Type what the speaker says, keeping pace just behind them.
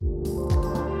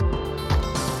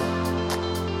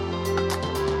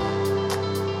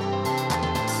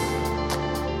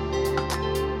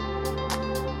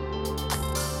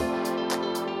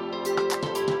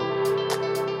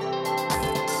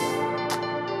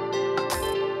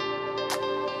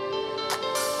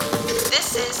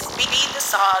This is Be the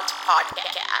Salt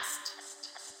podcast.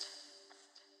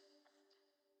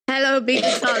 Hello, Be the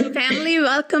Salt family.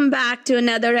 Welcome back to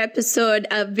another episode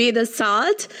of Be the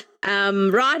Salt.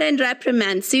 Rod and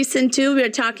Reprimand, Season 2, we're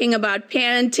talking about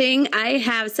parenting. I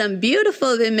have some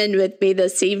beautiful women with me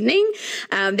this evening.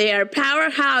 They are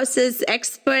powerhouses,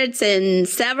 experts in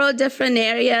several different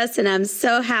areas, and I'm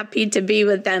so happy to be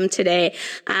with them today.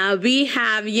 We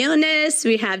have Eunice,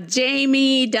 we have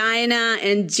Jamie, Diana,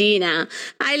 and Gina.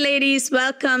 Hi, ladies.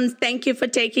 Welcome. Thank you for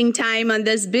taking time on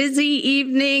this busy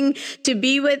evening to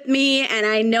be with me, and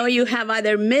I know you have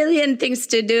other million things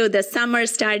to do, the summer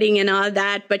starting and all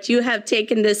that, but you have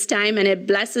taken this time and it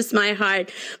blesses my heart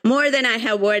more than I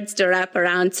have words to wrap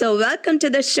around. So welcome to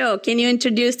the show. Can you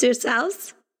introduce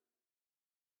yourselves?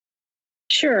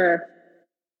 Sure.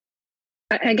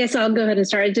 I guess I'll go ahead and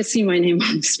start. I just see my name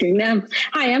on the screen.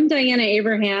 Hi, I'm Diana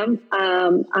Abraham.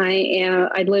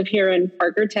 I live here in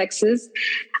Parker, Texas.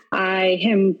 I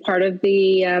am part of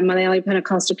the Malayali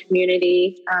Pentecostal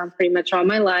community pretty much all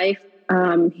my life.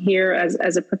 Here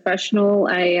as a professional,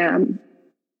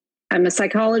 I'm a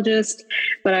psychologist,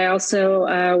 but I also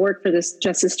work for this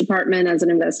Justice Department as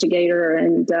an investigator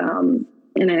and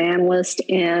an analyst.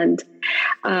 And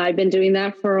I've been doing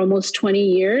that for almost 20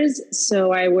 years.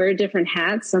 So I wear different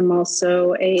hats. I'm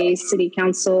also a city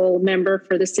council member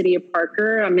for the city of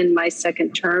Parker. I'm in my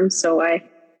second term, so I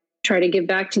try to give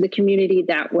back to the community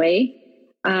that way.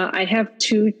 I have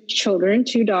two children,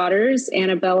 two daughters,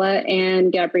 Annabella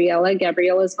and Gabriella.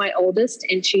 Gabriella is my oldest,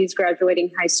 and she's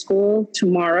graduating high school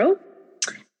tomorrow.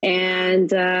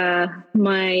 And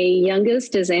my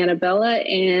youngest is Annabella,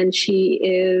 and she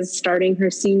is starting her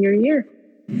senior year.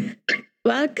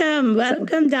 Welcome,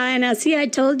 Diana. See, I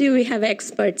told you we have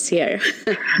experts here.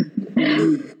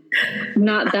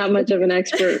 Not that much of an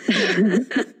expert.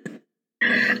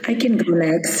 I can go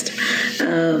next.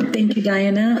 Thank you,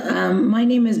 Diana. My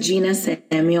name is Gina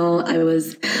Samuel. I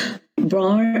was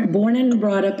born and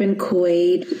brought up in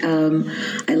Kuwait.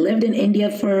 I lived in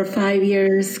India for 5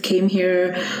 years, came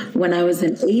here when I was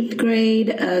in 8th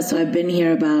grade. So I've been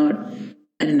here about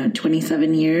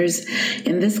 27 years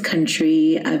in this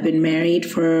country. I've been married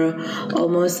for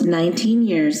almost 19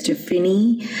 years to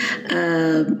Finney.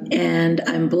 And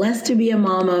I'm blessed to be a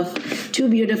mom of two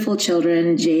beautiful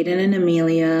children, Jaden and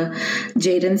Amelia.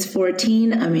 Jaden's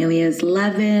 14, Amelia's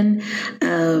 11.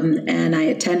 And I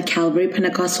attend Calvary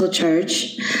Pentecostal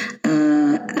Church.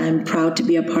 I'm proud to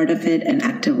be a part of it and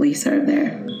actively serve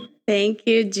there. Thank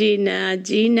you, Gina.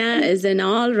 Gina is an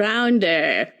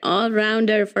all-rounder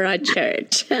for our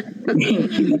church.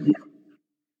 Thank you.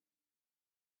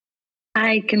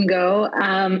 I can go.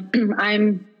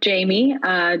 I'm Jamie,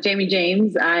 Jamie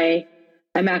James.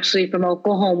 I'm actually from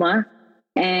Oklahoma,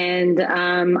 and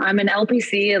I'm an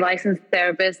LPC, a licensed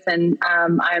therapist, and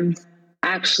I'm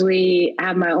actually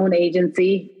have my own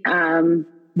agency,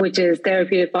 which is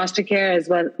therapeutic foster care as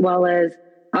well as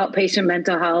outpatient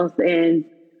mental health in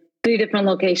 3 different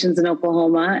locations in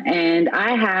Oklahoma. And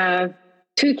I have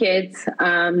 2 kids.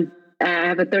 I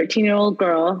have a 13-year-old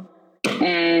girl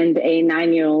and a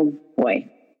 9-year-old boy.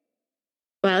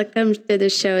 Welcome to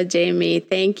the show, Jamie.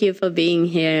 Thank you for being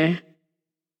here.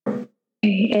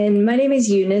 And my name is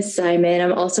Eunice Simon.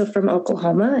 I'm also from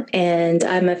Oklahoma, and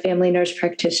I'm a family nurse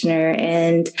practitioner.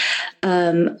 And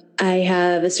I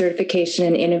have a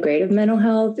certification in integrative mental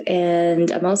health,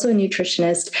 and I'm also a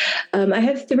nutritionist. I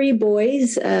have 3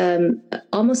 boys,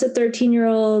 almost a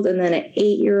 13-year-old, and then an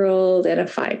 8-year-old and a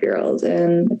 5-year-old.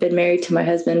 And I've been married to my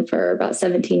husband for about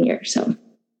 17 years. So,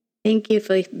 thank you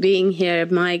for being here.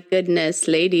 My goodness,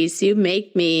 ladies, you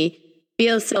make me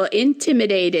feel so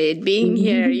intimidated being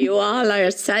here. You all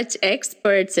are such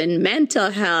experts in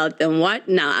mental health and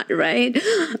whatnot, right?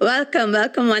 Welcome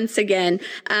once again.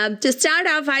 To start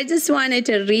off, I just wanted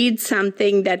to read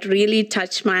something that really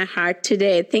touched my heart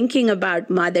today, thinking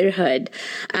about motherhood.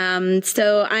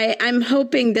 So I'm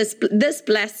hoping this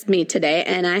blessed me today,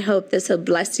 and I hope this will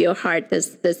bless your heart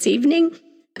this evening.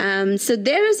 So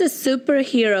there is a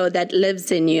superhero that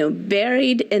lives in you,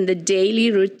 buried in the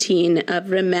daily routine of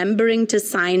remembering to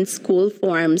sign school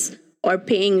forms or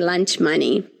paying lunch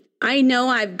money. I know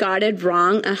I've got it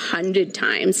wrong 100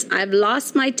 times. I've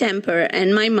lost my temper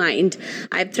and my mind.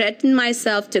 I've threatened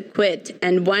myself to quit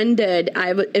and wondered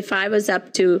if I was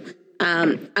up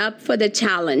for the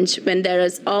challenge when there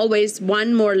is always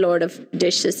one more load of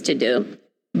dishes to do.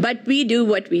 But we do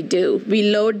what we do. We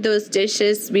load those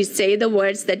dishes. We say the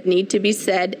words that need to be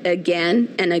said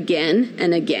again and again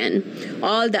and again.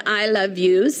 All the I love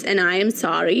yous and I am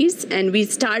sorries. And we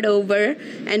start over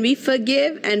and we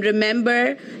forgive and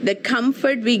remember the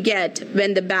comfort we get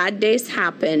when the bad days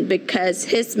happen because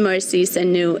His mercies are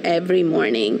new every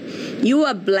morning. You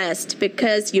are blessed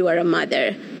because you are a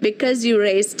mother, because you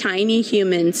raise tiny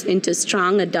humans into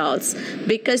strong adults,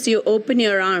 because you open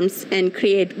your arms and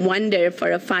create wonder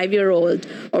for a 5-year-old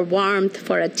or warmth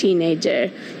for a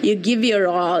teenager. You give your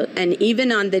all, and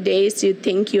even on the days you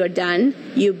think you're done,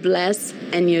 you bless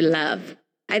and you love.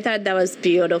 I thought that was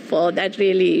beautiful. That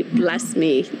really blessed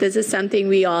me. This is something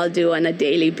we all do on a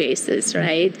daily basis,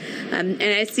 right? And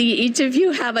I see each of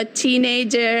you have a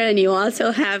teenager, and you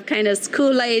also have kind of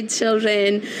school-age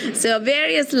children. So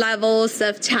various levels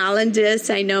of challenges.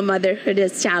 I know motherhood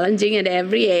is challenging at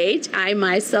every age. I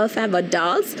myself have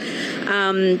adults,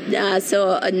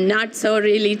 so not so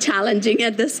really challenging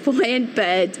at this point,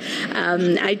 but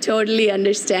I totally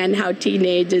understand how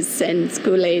teenagers and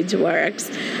school age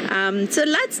works. So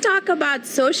let's talk about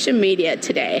social media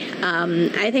today.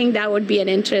 I think that would be an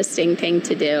interesting thing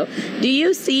to do. Do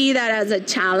you see that as a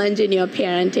challenge in your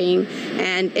parenting?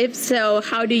 And if so,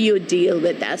 how do you deal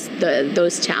with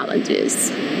those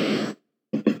challenges?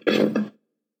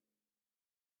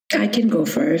 I can go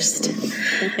first.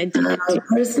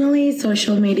 Personally,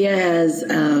 social media has,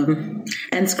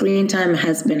 and screen time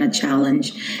has been a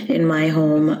challenge in my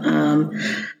home.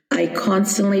 I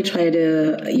constantly try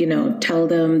to, tell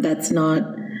them that's not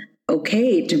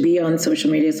okay to be on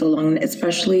social media so long,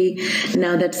 especially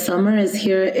now that summer is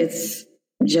here. It's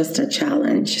just a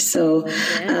challenge. So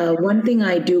one thing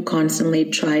I do constantly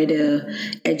try to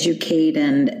educate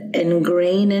and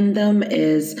ingrain in them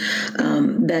is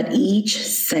that each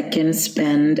second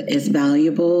spent is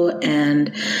valuable,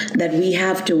 and that we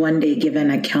have to one day give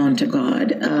an account to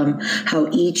God, how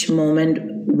each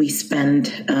moment we spend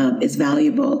is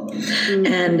valuable. Mm-hmm.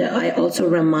 And I also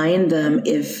remind them,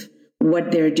 if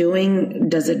what they're doing,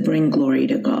 does it bring glory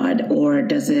to God, or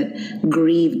does it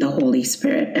grieve the Holy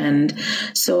Spirit? And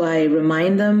so I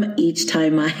remind them each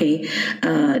time I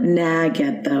nag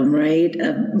at them, right?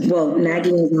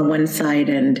 Nagging is on one side,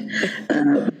 and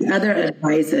the other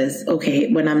advice is,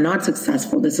 okay, when I'm not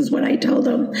successful, this is what I tell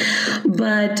them.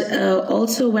 But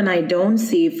also when I don't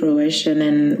see fruition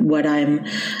in what I'm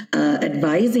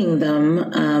advising them,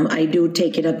 I do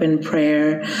take it up in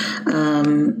prayer,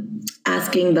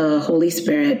 asking the Holy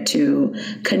Spirit to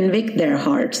convict their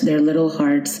hearts, their little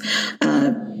hearts,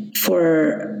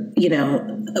 for,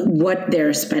 what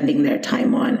they're spending their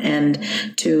time on, and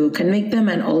to convict them,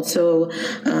 and also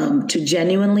to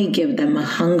genuinely give them a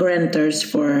hunger and thirst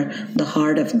for the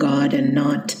heart of God, and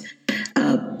not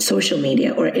social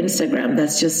media or Instagram.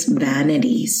 That's just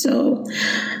vanity. So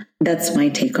that's my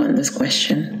take on this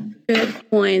question. Good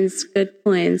points,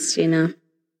 Gina.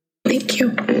 Thank you.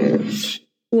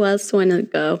 Who else want to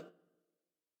go?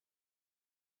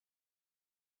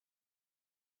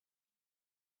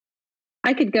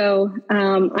 I could go.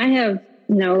 I have,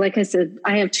 like I said,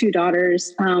 I have two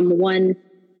daughters. One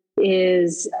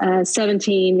is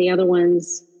 17. The other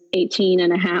one's 18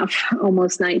 and a half,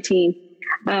 almost 19.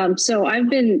 So I've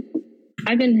been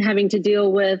having to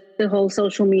deal with the whole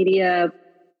social media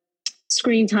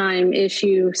screen time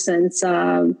issue since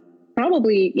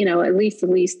probably, at least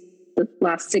the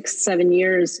last 6-7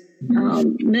 years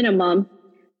minimum.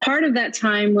 Part of that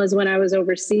time was when I was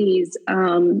overseas,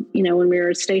 when we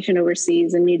were stationed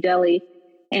overseas in New Delhi,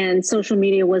 and social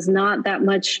media was not that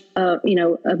much,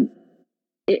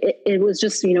 it was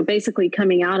just, basically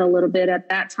coming out a little bit at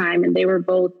that time. And they were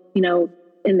both,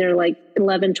 in their like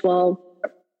 11, 12,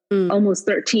 almost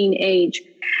 13 age.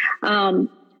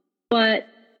 But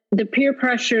the peer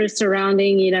pressure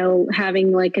surrounding,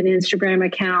 having like an Instagram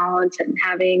account and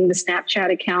having the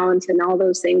Snapchat account and all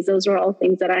those things, those are all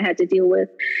things that I had to deal with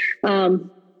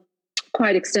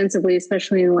quite extensively,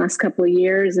 especially in the last couple of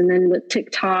years. And then with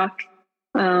TikTok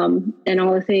and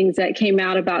all the things that came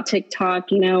out about TikTok,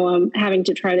 having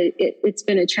to it's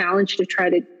been a challenge to try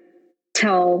to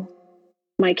tell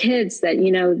my kids that,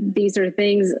 these are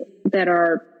things that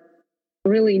are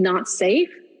really not safe.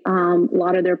 A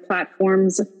lot of their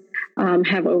platforms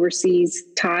have overseas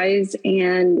ties,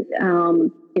 and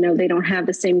they don't have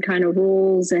the same kind of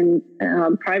rules and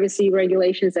privacy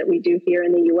regulations that we do here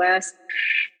in the U.S.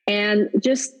 And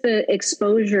just the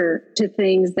exposure to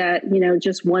things that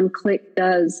just one click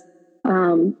does,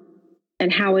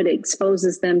 and how it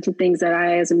exposes them to things that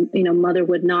I, as a mother,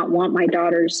 would not want my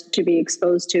daughters to be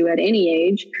exposed to at any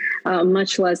age,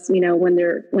 much less when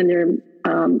they're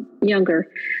younger.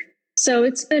 So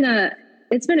it's been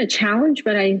it's been a challenge,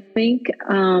 but I think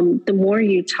the more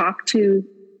you talk to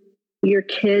your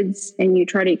kids and you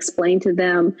try to explain to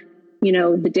them,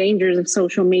 the dangers of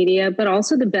social media, but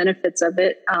also the benefits of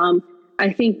it.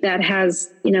 I think that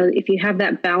has, if you have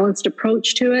that balanced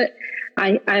approach to it,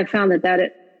 I have found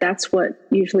that's what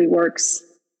usually works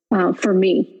for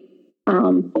me.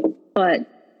 But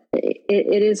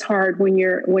it is hard when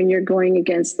you're going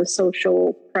against the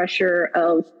social pressure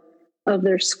of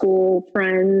their school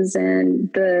friends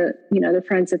and the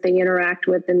friends that they interact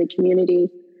with in the community,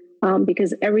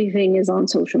 because everything is on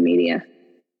social media.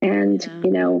 And,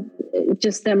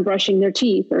 just them brushing their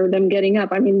teeth or them getting up.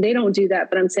 I mean, they don't do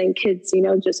that, but I'm saying kids,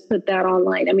 just put that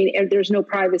online. I mean, there's no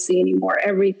privacy anymore.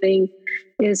 Everything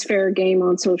is fair game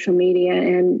on social media,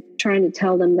 and trying to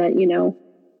tell them that,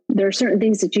 there are certain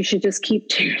things that you should just keep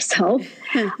to yourself.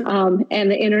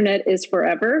 And the internet is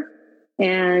forever.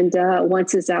 And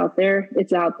once it's out there,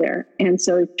 it's out there. And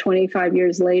so 25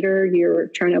 years later, you're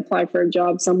trying to apply for a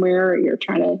job somewhere, or you're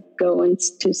trying to go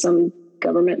into some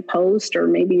government post, or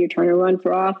maybe you're trying to run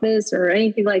for office or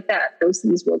anything like that. Those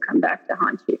things will come back to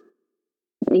haunt you,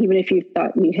 even if you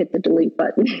thought you hit the delete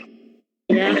button.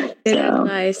 Yeah, good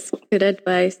advice. Good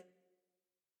advice.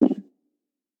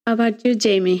 How about you,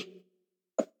 Jamie?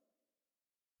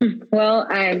 Well,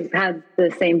 I've had the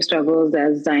same struggles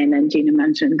as Diana and Gina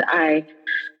mentioned. My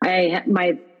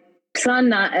son,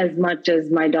 not as much as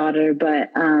my daughter,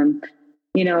 but,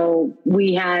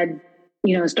 we had,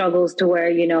 struggles to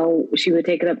where, she would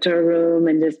take it up to her room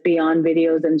and just be on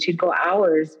videos, and she'd go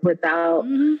hours without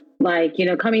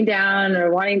coming down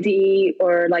or wanting to eat,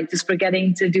 or just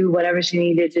forgetting to do whatever she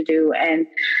needed to do. And,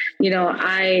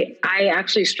 I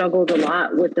actually struggled a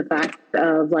lot with the fact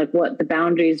of what the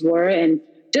boundaries were. And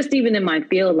just even in my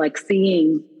field,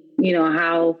 seeing,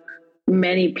 how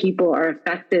many people are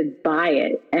affected by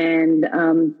it. And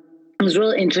it was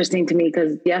really interesting to me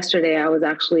because yesterday I was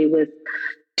actually with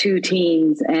two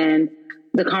teens, and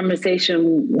the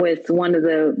conversation with one of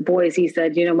the boys, he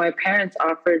said, my parents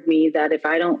offered me that if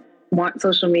I don't want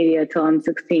social media till I'm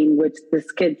 16, which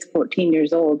this kid's 14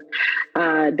 years old,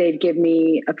 they'd give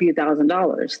me a few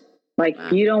 $1,000s. Wow.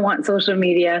 You don't want social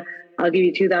media, I'll give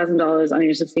you $2,000 on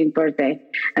your 16th birthday.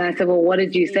 And I said, well, what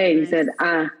did you say? And he said,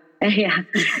 yeah.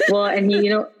 Well, and he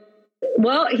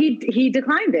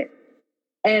declined it.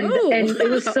 And it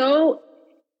was so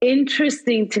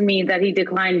interesting to me that he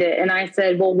declined it. And I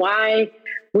said, well, why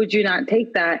would you not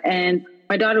take that? And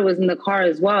my daughter was in the car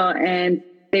as well. And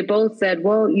they both said,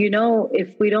 well,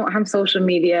 if we don't have social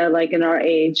media, in our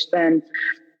age, then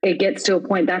it gets to a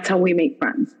point, that's how we make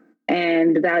friends.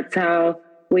 And that's how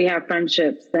we have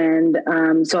friendships. And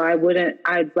so I'd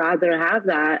rather have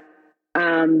that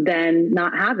than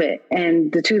not have it.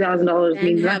 And the $2,000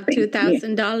 means nothing.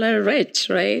 $2,000 rich,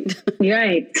 right?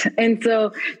 Right. And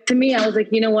so to me, I was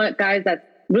like, you know what, guys, that's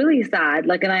really sad.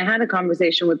 And I had a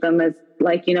conversation with them as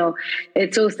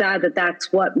it's so sad that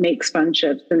that's what makes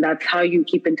friendships, and that's how you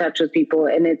keep in touch with people.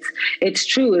 And it's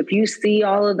true. If you see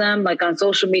all of them, on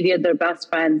social media, they're best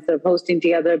friends, they're posting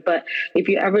together. But if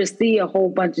you ever see a whole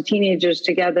bunch of teenagers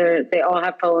together, they all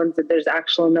have phones, and there's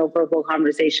actual no verbal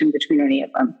conversation between any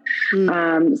of them.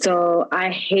 So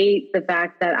I hate the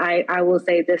fact that I will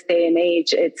say this day and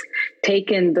age, it's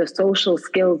taken the social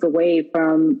skills away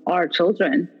from our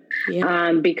children.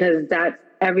 Yeah. Because that's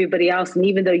everybody else. And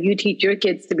even though you teach your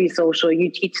kids to be social, you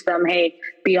teach them, hey,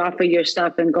 be off of your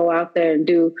stuff and go out there and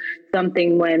do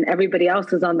something. When everybody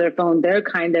else is on their phone, they're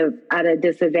kind of at a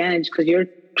disadvantage because you're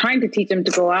trying to teach them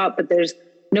to go out, but there's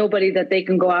nobody that they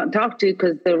can go out and talk to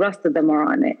because the rest of them are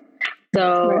on it.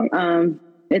 So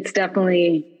it's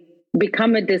definitely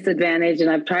become a disadvantage. And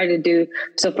I've tried to do,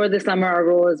 so for the summer, our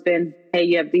rule has been, hey,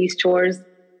 you have these chores.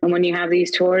 And when you have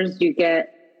these chores, you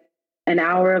get an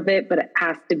hour of it, but it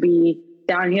has to be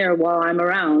down here while I'm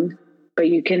around. But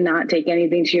you cannot take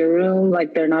anything to your room.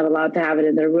 They're not allowed to have it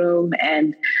in their room.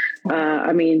 And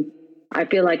I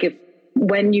feel like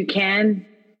when you can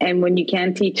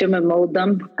teach them and mold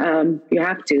them, you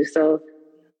have to. So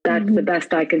that's the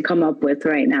best I can come up with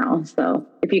right now. So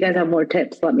if you guys have more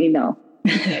tips, let me know.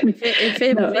 If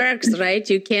it works, right?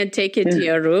 You can't take it to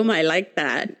your room. I like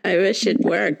that. I wish it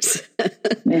works.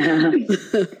 Yeah.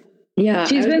 Yeah.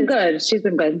 She's been good. She's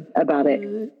been good about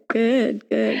it. Good.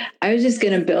 I was just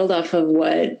going to build off of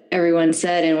what everyone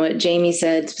said and what Jamie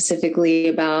said specifically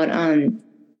about,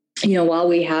 while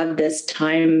we have this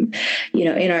time,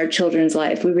 in our children's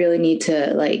life, we really need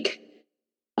to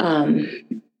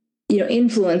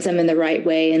influence them in the right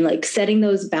way, and setting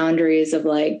those boundaries of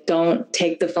don't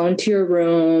take the phone to your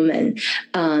room.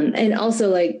 And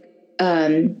also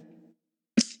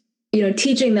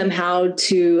teaching them how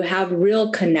to have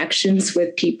real connections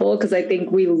with people, because I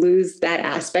think we lose that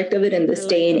aspect of it in this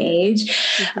day and age.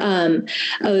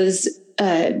 I was,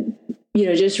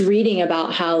 just reading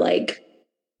about how like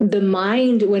the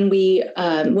mind, when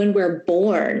we're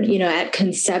born, at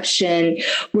conception,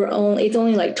 it's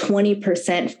only like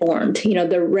 20% formed.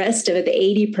 The rest of it,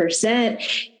 the 80%,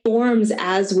 forms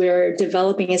as we're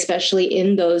developing, especially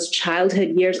in those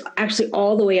childhood years, actually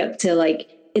all the way up to like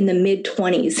in the mid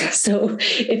 20s. So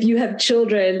if you have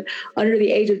children under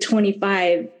the age of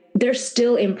 25, they're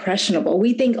still impressionable.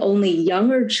 We think only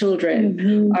younger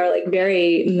children are like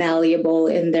very malleable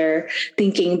in their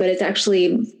thinking, but it's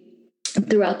actually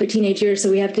throughout the teenage years.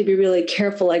 So we have to be really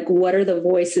careful, like what are the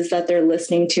voices that they're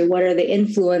listening to? What are the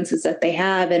influences that they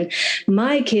have? And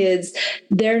my kids,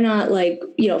 they're not like,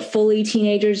 fully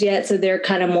teenagers yet. So they're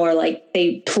kind of more like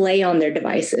they play on their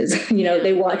devices,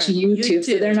 they watch YouTube.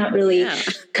 So they're not really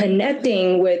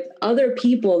connecting with other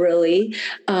people really.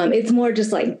 It's more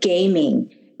just like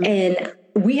gaming. And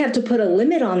we have to put a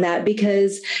limit on that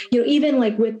because, even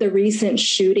like with the recent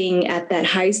shooting at that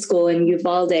high school in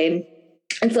Uvalde,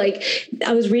 it's like,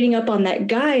 I was reading up on that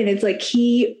guy and it's like,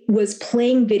 he was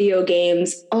playing video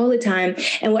games all the time.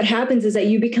 And what happens is that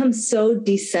you become so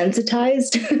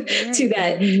desensitized to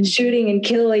that shooting and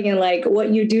killing and like what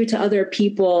you do to other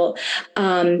people,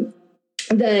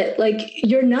 that like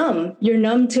you're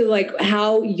numb to like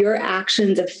how your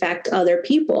actions affect other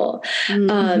people.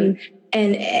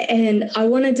 And I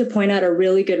wanted to point out a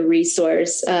really good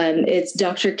resource. It's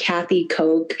Dr. Kathy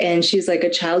Koch, and she's like a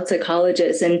child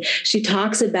psychologist, and she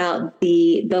talks about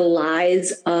the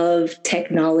lies of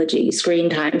technology, screen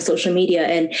time, social media.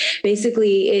 And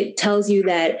basically it tells you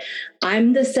that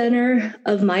I'm the center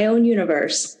of my own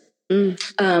universe.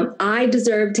 I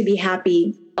deserve to be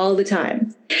happy all the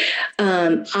time.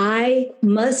 I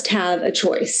must have a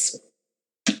choice.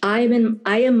 I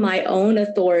am my own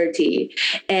authority,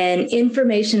 and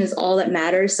information is all that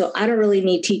matters. So I don't really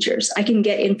need teachers. I can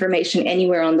get information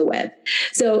anywhere on the web.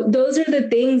 So those are the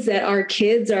things that our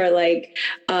kids are like,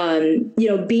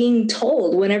 being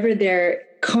told whenever they're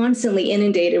constantly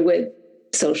inundated with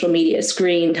social media,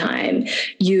 screen time,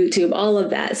 YouTube, all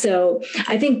of that. So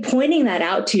I think pointing that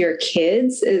out to your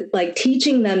kids is like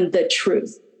teaching them the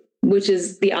truth, which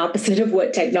is the opposite of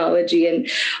what technology and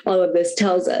all of this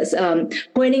tells us.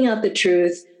 Pointing out the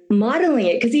truth, modeling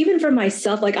it. Because even for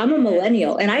myself, like I'm a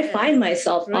millennial and I find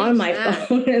myself on my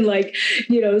phone and like,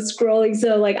 scrolling.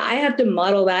 So like I have to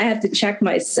model that. I have to check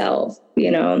myself,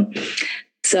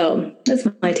 So that's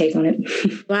my take on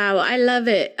it. Wow. I love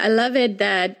it. I love it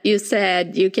that you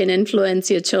said you can influence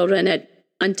your children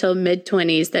until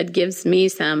mid-20s. That gives me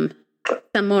some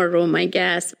more room, I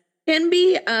guess. Can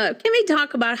we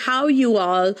talk about how you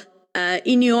all,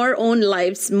 in your own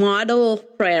lives, model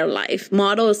prayer life,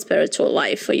 model spiritual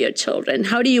life for your children?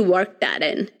 How do you work that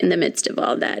in the midst of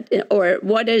all that? Or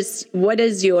what is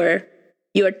your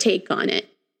take on it?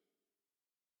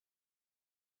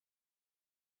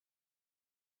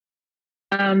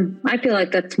 I feel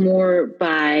like that's more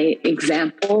by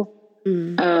example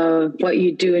of what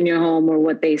you do in your home or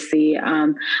what they see.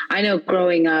 I know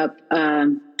growing up,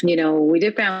 we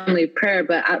did family prayer,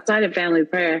 but outside of family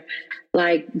prayer,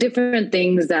 like different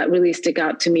things that really stick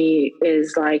out to me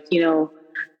is like,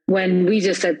 when we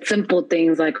just said simple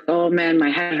things like, oh man, my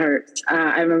head hurts.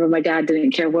 I remember my dad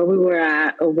didn't care where we were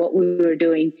at or what we were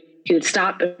doing. He would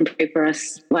stop and pray for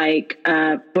us, like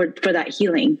for that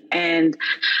healing. And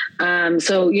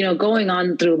so, going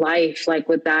on through life, like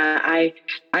with that,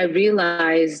 I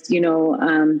realized,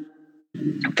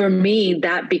 for me,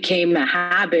 that became a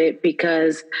habit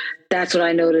because that's what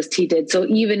I noticed he did. So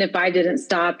even if I didn't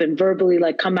stop and verbally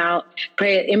like come out,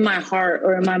 pray it in my heart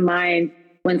or in my mind,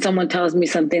 when someone tells me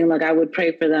something, like I would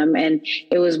pray for them. And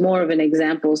it was more of an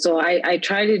example. So I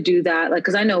try to do that, like,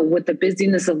 cause I know with the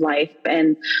busyness of life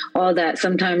and all that,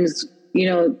 sometimes, we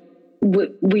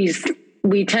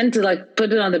tend to like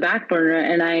put it on the back burner.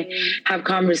 And I have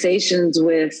conversations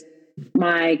with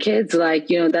my kids, like,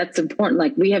 that's important.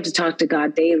 Like we have to talk to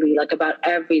God daily, like about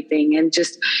everything. And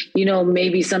just,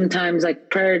 maybe sometimes like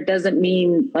prayer doesn't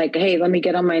mean like, hey, let me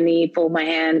get on my knee, fold my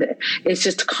hand. It's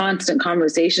just constant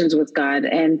conversations with God.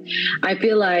 And I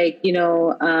feel like, we,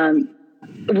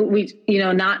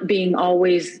 not being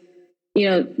always,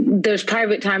 there's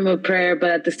private time of prayer, but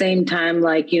at the same time,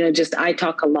 like, just, I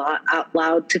talk a lot out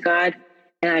loud to God.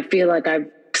 And I feel like I've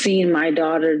seen my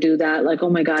daughter do that, like, oh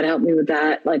my God, help me with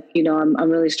that. Like, I'm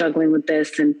really struggling with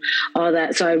this and all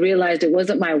that. So I realized it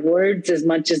wasn't my words as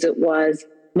much as it was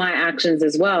my actions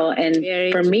as well. And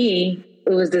for me,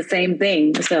 it was the same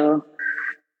thing. So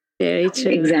very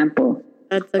true. Example.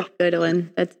 That's a good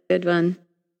one.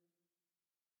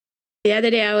 The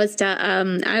other day I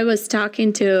was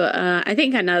talking to, I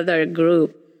think another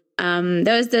group.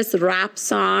 There was this rap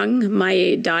song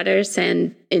my daughter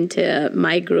sent into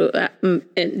my group,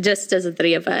 just as the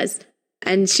three of us.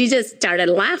 And she just started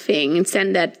laughing and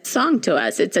sent that song to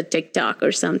us. It's a TikTok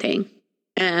or something.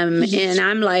 And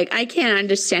I'm like, I can't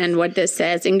understand what this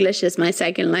says. English is my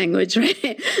second language,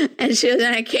 right? And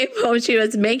when I came home, she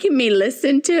was making me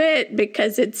listen to it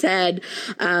because it said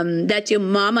that your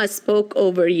mama spoke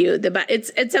over you.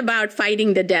 It's about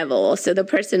fighting the devil. So the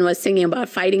person was singing about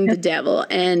fighting the devil.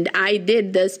 And I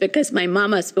did this because my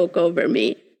mama spoke over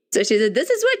me. So she said, "This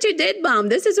is what you did, Mom.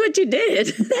 This is what you did."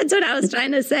 That's what I was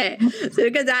trying to say. So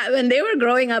because when they were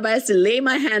growing up, I used to lay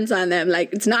my hands on them.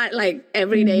 Like, it's not like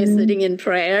every day sitting in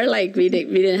prayer. Like we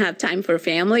didn't have time for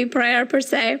family prayer per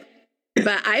se.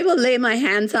 But I will lay my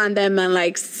hands on them and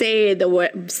like say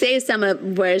some of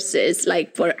verses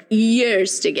like for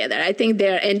years together. I think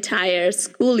their entire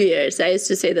school years, I used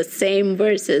to say the same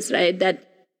verses, right? That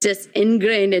just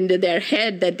ingrained into their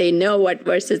head that they know what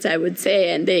verses I would say,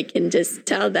 and they can just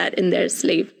tell that in their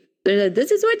sleep. They're like,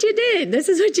 this is what you did. This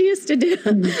is what you used to do.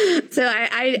 So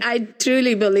I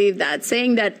truly believe that.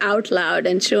 Saying that out loud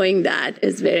and showing that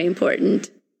is very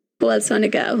important. Who else want to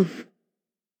go?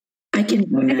 I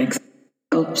can go next.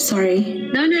 Oh, sorry.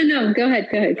 No. Go ahead,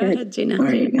 Gina.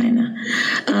 Sorry, Gina.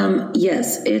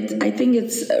 Yes, I think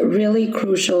it's really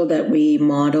crucial that we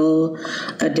model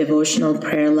a devotional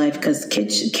prayer life because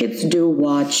kids do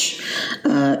watch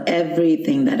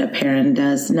everything that a parent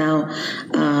does. Now,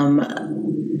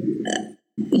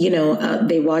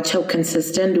 they watch how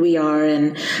consistent we are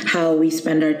and how we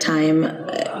spend our time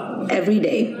every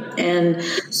day. And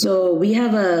so we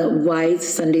have a wise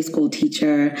Sunday school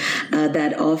teacher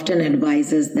that often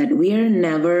advises that we are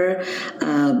never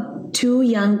too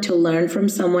young to learn from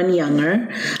someone younger.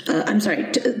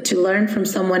 To learn from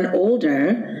someone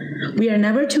older. We are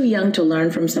never too young to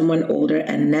learn from someone older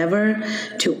and never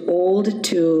too old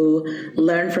to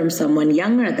learn from someone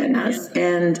younger than us.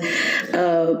 And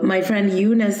my friend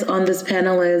Eunice on this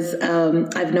panel is,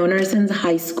 I've known her since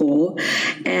high school,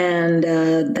 and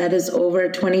that is over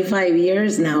 25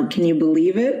 years now. Can you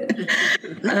believe it?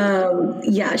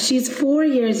 Yeah, she's 4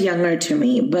 years younger to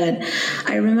me, but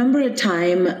I remember a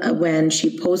time when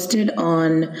she posted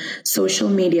on social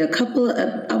media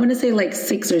I want to say like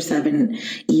 6 or 7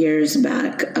 years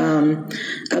back,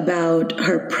 about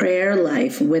her prayer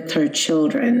life with her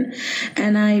children.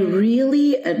 And I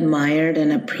really admired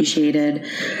and appreciated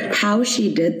how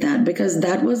she did that, because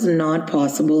that was not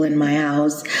possible in my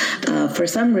house. For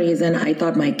some reason, I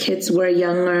thought my kids were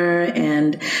younger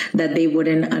and that they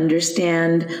wouldn't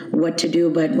understand what to do.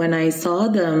 But when I saw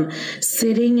them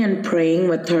sitting and praying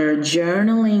with her,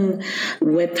 journaling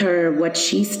with her what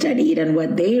she studied and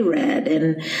what they read,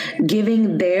 and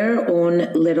giving their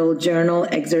own little journal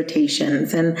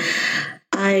exhortations, and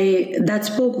that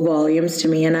spoke volumes to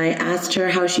me. And I asked her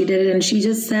how she did it, and she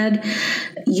just said,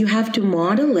 you have to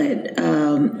model it.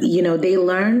 They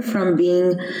learn from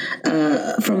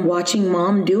from watching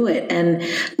mom do it, and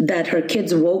that her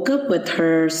kids woke up with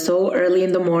her so early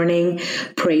in the morning,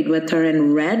 prayed with her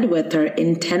and read with her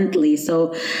intently.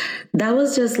 So that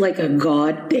was just like a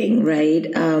God thing, right?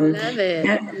 Love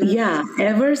it. Yeah.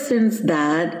 Ever since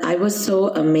that, I was so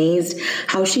amazed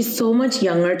how she's so much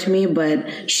younger to me,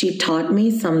 but she taught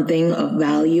me something of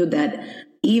value that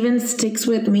even sticks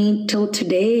with me till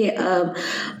today.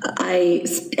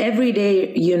 Every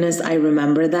day, Eunice, I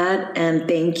remember that, and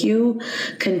thank you.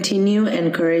 Continue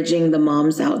encouraging the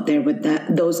moms out there with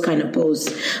those kind of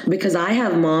posts, because I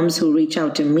have moms who reach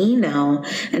out to me now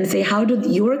and say, how do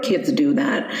your kids do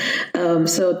that?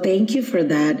 So thank you for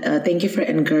that. Thank you for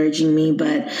encouraging me.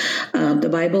 But the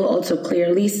Bible also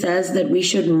clearly says that we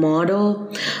should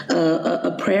model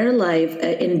a prayer life.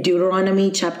 In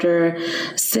Deuteronomy chapter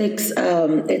 6,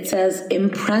 it says,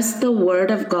 impress the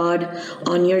word of God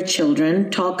on your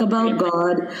children. Talk about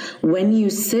God when you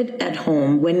sit at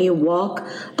home, when you walk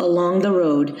along the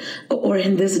road, or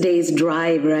in this day's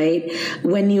drive, right?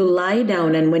 When you lie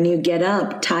down and when you get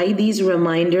up, tie these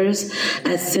reminders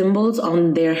as symbols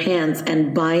on their hands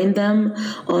and bind them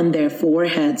on their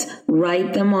foreheads.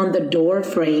 Write them on the door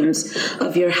frames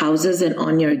of your houses and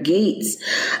on your gates.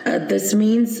 This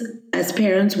means, as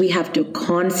parents, we have to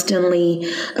constantly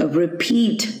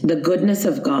repeat the goodness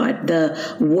of God,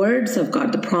 the words of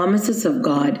God, the promises of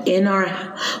God in our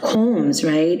homes,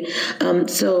 right?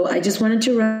 So I just wanted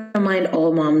to remind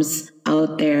all moms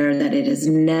out there that it is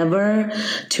never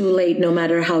too late, no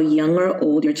matter how young or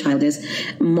old your child is.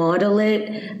 Model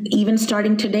it, even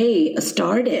starting today.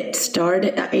 Start it.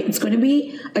 It's going to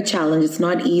be a challenge. It's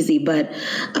not easy, but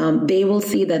they will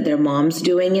see that their mom's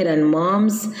doing it, and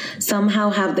moms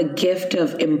somehow have the gift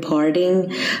of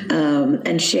imparting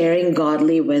and sharing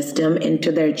godly wisdom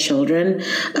into their children,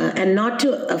 and not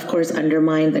to, of course,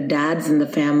 undermine the dads in the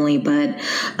family, but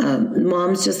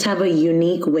moms just have a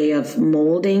unique way of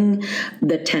molding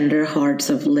the tender hearts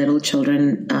of little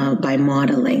children by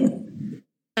modeling.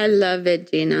 I love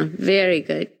it, Gina. Very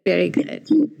good. Very good.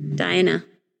 Diana.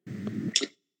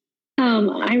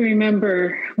 I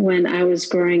remember when I was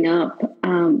growing up,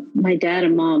 my dad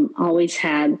and mom always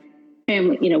had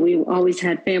family, we always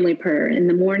had family prayer in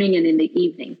the morning and in the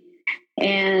evening.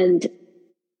 And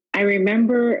I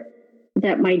remember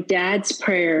that my dad's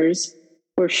prayers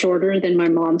were shorter than my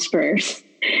mom's prayers.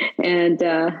 And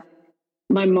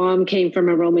my mom came from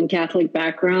a Roman Catholic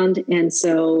background. And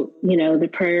so, the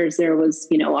prayers there was,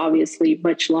 obviously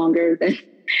much longer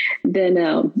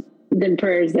than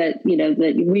prayers that,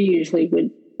 that we usually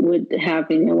would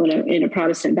have, in a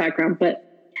Protestant background. But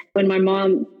when my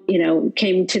mom,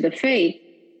 came to the faith,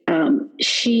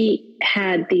 she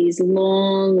had these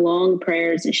long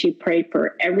prayers, and she prayed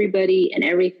for everybody and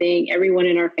everything, everyone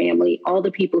in our family, all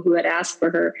the people who had asked for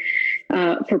her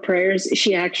for prayers.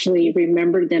 She actually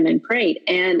remembered them and prayed.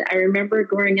 And I remember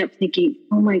growing up thinking,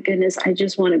 oh my goodness, I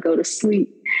just want to go to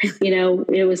sleep.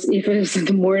 It was, if it was in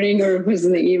the morning or it was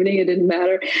in the evening, it didn't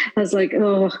matter. I was like,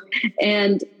 oh,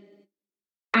 and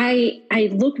I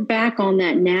look back on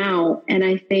that now, and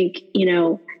I think,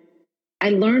 I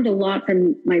learned a lot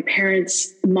from my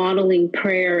parents modeling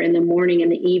prayer in the morning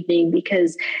and the evening,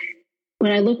 because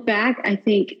when I look back, I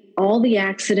think all the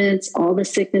accidents, all the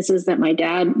sicknesses that my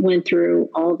dad went through,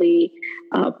 all the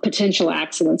potential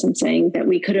accidents, I'm saying, that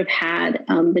we could have had,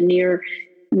 the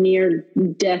near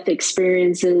death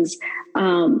experiences,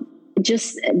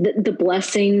 just the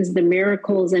blessings, the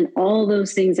miracles, and all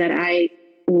those things that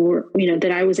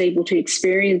that I was able to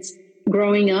experience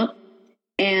growing up,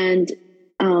 and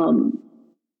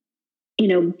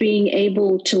being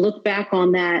able to look back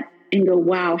on that and go,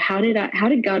 wow, how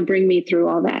did God bring me through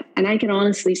all that? And I can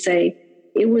honestly say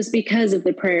it was because of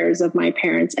the prayers of my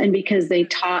parents, and because they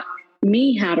taught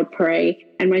me how to pray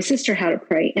and my sister how to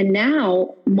pray. And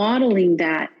now modeling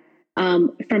that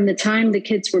from the time the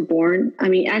kids were born,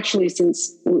 actually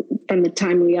from the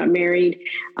time we got married,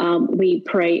 we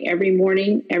pray every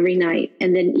morning, every night.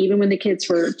 And then even when the kids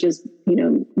were just,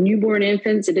 newborn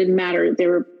infants, it didn't matter.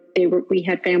 We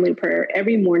had family prayer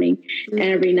every morning and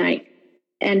every night.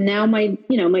 And now my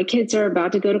kids are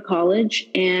about to go to college,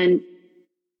 and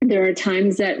there are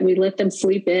times that we let them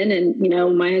sleep in, and,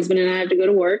 my husband and I have to go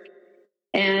to work.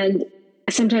 And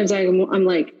sometimes I'm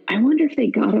like, I wonder if they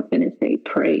got up and if they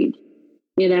prayed,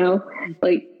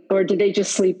 or did they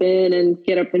just sleep in and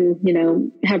get up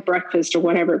and, have breakfast or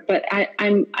whatever. But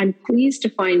I'm pleased to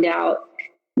find out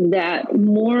that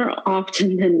more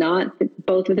often than not,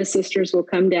 both of the sisters will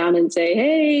come down and say,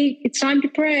 hey, it's time to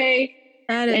pray.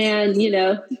 And,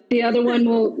 the other one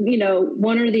will,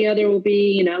 one or the other will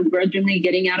be, grudgingly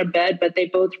getting out of bed, but they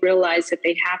both realize that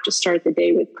they have to start the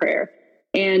day with prayer.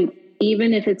 And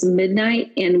even if it's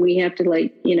midnight and we have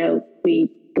to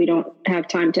we don't have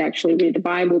time to actually read the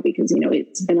Bible because,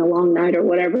 it's been a long night or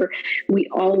whatever, we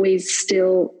always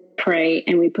still pray,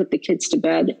 and we put the kids to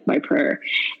bed by prayer.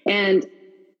 And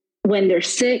when they're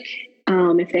sick,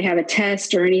 if they have a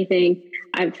test or anything,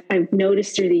 I've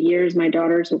noticed through the years, my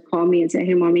daughters will call me and say,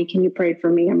 hey, mommy, can you pray for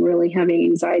me? I'm really having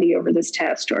anxiety over this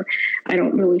test, or I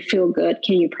don't really feel good.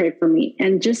 Can you pray for me?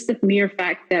 And just the mere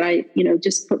fact that I,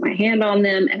 just put my hand on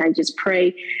them and I just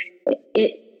pray,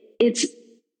 it's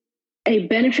a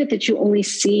benefit that you only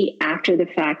see after the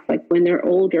fact, like when they're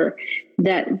older,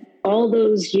 that all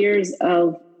those years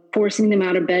of forcing them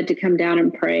out of bed to come down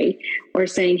and pray, or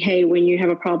saying, hey, when you have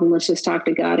a problem, let's just talk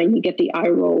to God, and you get the eye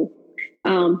roll.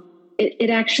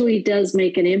 It actually does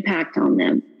make an impact on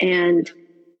them. And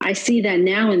I see that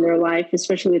now in their life,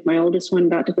 especially with my oldest one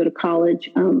about to go to college.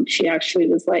 She actually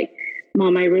was like,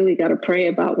 Mom, I really got to pray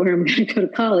about where I'm going to go to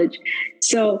college.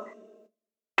 So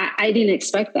I didn't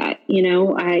expect that.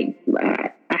 I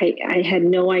had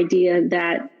no idea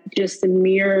that just the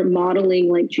mere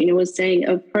modeling, like Gina was saying,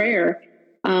 of prayer,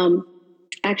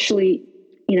 actually,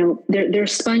 they're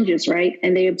sponges, right?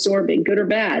 And they absorb it, good or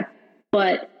bad.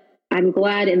 But I'm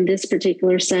glad in this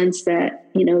particular sense that,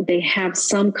 they have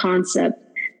some concept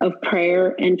of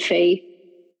prayer and faith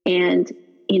and,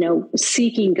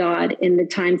 seeking God in the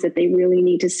times that they really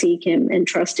need to seek him, and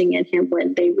trusting in him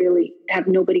when they really have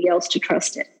nobody else to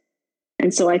trust in.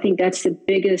 And so I think that's the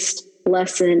biggest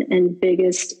lesson and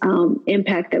biggest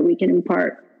impact that we can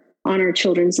impart on our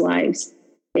children's lives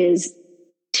is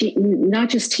not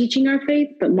just teaching our faith,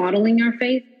 but modeling our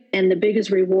faith. And the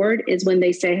biggest reward is when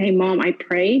they say, "Hey, Mom, I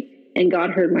prayed and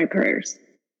God heard my prayers."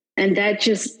 And that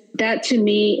to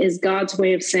me is God's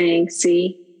way of saying,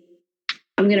 "See,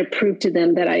 I'm going to prove to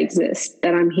them that I exist,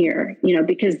 that I'm here,"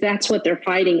 because that's what they're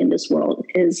fighting in this world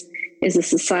is a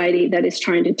society that is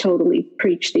trying to totally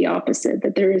preach the opposite,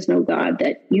 that there is no God,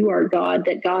 that you are God,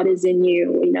 that God is in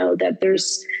you, that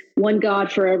there's one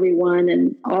God for everyone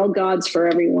and all gods for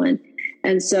everyone.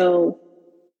 And so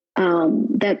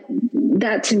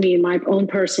that to me in my own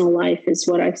personal life is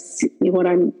what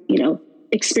I'm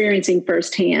experiencing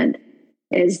firsthand,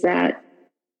 is that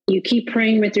you keep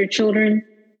praying with your children.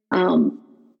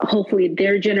 Hopefully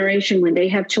their generation, when they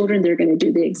have children, they're going to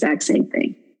do the exact same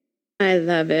thing. I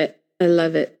love it.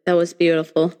 That was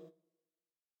beautiful.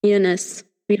 Eunice,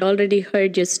 we already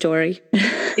heard your story.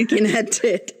 You can add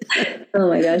to it. Oh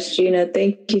my gosh, Gina,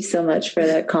 thank you so much for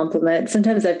that compliment.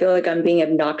 Sometimes I feel like I'm being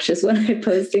obnoxious when I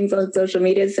post things on social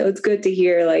media, so it's good to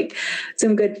hear like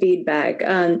some good feedback.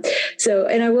 And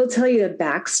I will tell you the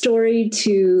backstory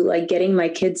to like getting my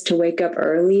kids to wake up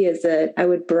early is that I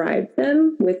would bribe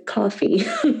them with coffee.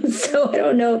 So I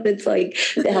don't know if it's like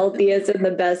the healthiest and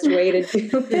the best way to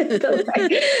do it, but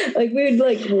like we would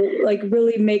like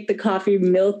really make the coffee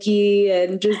milky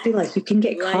and just be like, you can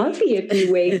get coffee if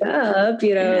you wake up,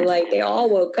 like they all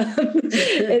woke up.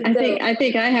 I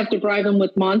think I have to bribe them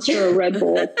with Monster or Red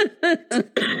Bull.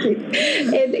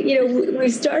 And we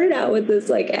started out with this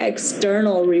like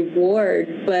external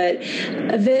reward, but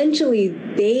eventually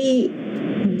they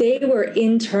were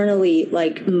internally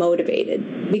like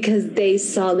motivated because they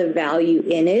saw the value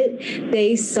in it.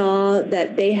 They saw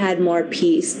that they had more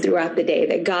peace throughout the day,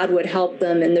 that God would help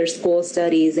them in their school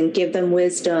studies and give them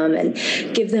wisdom and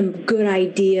give them good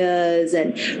ideas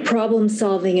and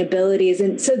problem-solving abilities.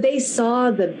 And so they saw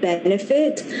the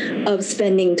benefit of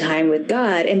spending time with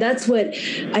God. And that's what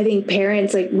I think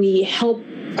parents, like we help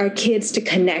our kids to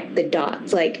connect the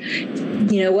dots. Like,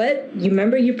 you know what? You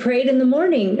remember you prayed in the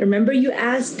morning. Remember you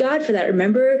asked God for that.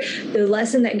 Remember the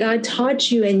lesson that God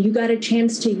taught you and you got a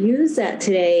chance to use that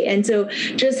today. And so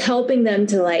just helping them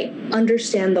to like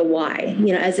understand the why,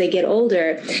 as they get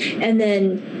older. And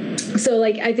then so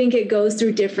like, I think it goes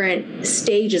through different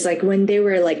stages. Like when they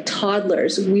were like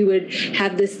toddlers, we would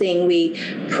have this thing, we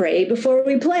pray before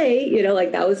we play,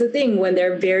 like that was the thing when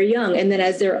they're very young. And then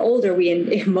as they're older,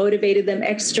 we motivated them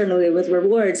externally with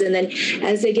rewards. And then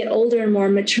as they get older and more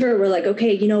mature, we're like,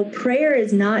 okay, prayer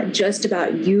is not just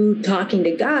about you talking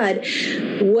to God.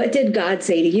 What did God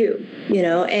say to you?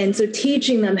 And so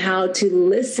teaching them how to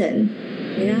listen.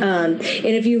 Yeah. And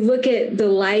if you look at the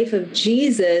life of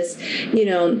Jesus,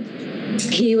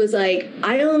 he was like,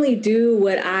 I only do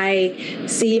what I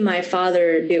see my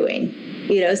Father doing,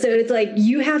 so it's like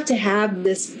you have to have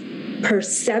this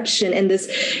perception and this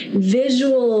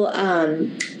visual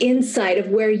insight of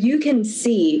where you can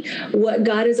see what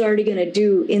God is already going to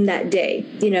do in that day,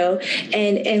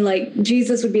 and like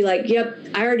Jesus would be like, yep,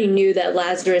 I already knew that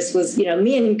Lazarus was,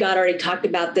 me and God already talked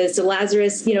about this. So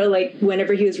Lazarus, like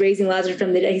whenever he was raising Lazarus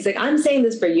from the dead, he's like, I'm saying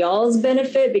this for y'all's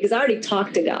benefit because I already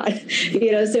talked to God,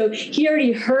 so he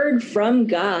already heard from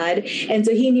God. And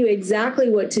so he knew exactly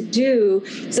what to do.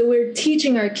 So we're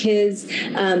teaching our kids,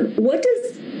 what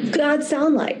does God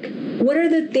sound like? What are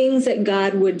the things that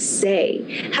God would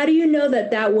say? How do you know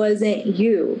that that wasn't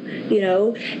you?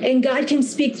 And God can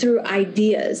speak through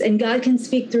ideas, and God can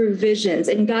speak through visions,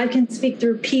 and God can speak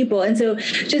through people. And so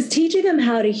just teaching them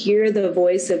how to hear the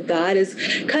voice of God is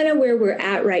kind of where we're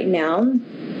at right now.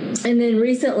 And then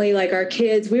recently, like our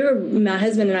kids, my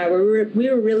husband and I we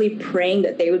were really praying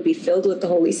that they would be filled with the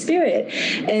Holy Spirit.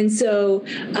 And so,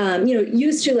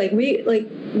 used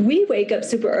to we wake up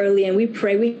super early and we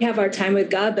pray, we have our time with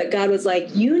God, but God was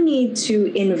like, you need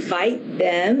to invite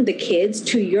them, the kids,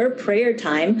 to your prayer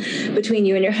time between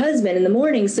you and your husband in the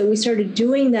morning. So we started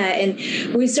doing that, and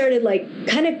we started like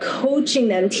kind of coaching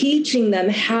them, teaching them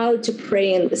how to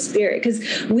pray in the Spirit.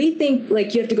 Because we think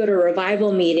like you have to go to a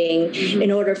revival meeting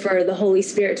in order for the Holy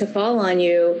Spirit to fall on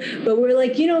you. But we're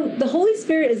like, the Holy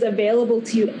Spirit is available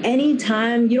to you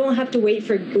anytime. You don't have to wait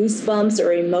for goosebumps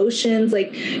or emotions.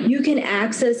 Like you can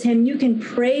access access him. You can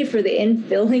pray for the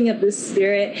infilling of the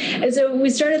Spirit. And so we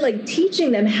started like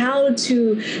teaching them how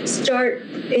to start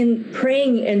in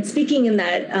praying and speaking in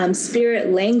that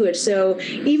spirit language. So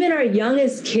even our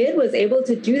youngest kid was able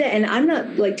to do that. And I'm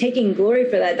not like taking glory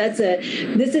for that.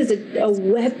 This is a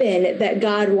weapon that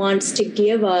God wants to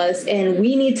give us, and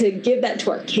we need to give that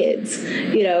to our kids,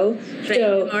 you know?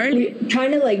 So we're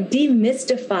trying to like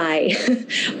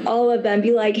demystify all of them,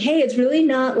 be like, hey, it's really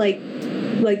not like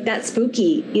that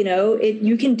spooky, you know,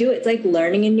 you can do it. It's like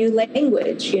learning a new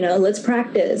language, you know, let's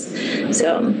practice.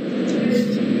 So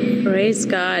praise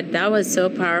God. That was so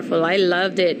powerful. I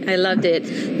loved it.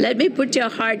 Let me put your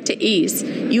heart to ease.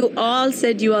 You all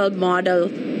said you all model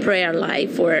prayer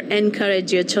life or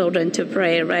encourage your children to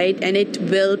pray, right? And it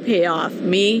will pay off.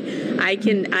 I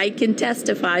can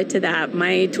testify to that.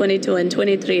 My 22 and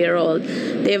 23-year-old,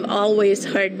 they've always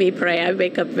heard me pray. I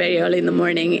wake up very early in the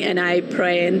morning and I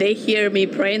pray, and they hear me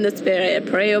pray in the Spirit,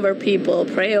 pray over people,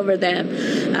 pray over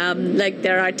them. Like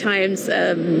there are times,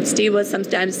 Steve will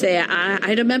sometimes say,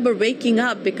 I remember waking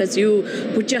up because you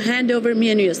put your hand over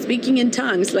me and you're speaking in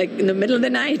tongues, like in the middle of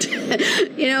the night,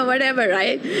 you know, whatever,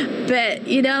 right? But,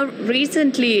 you know,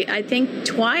 recently, I think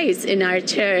twice in our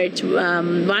church,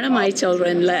 one of my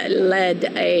children led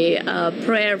a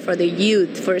prayer for the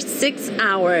youth. For 6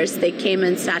 hours, they came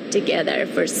and sat together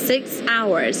for 6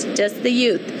 hours, just the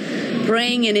youth,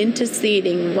 praying and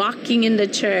interceding, walking in the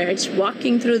church,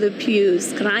 walking through the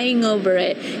pews, crying over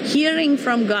it, hearing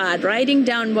from God, writing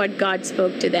down what God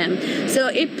spoke to them. So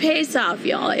it pays off,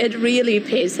 y'all. It really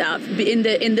pays off. In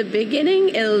the beginning,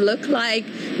 it'll look like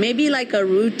maybe like a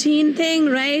routine thing,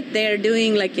 right? They're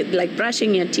doing like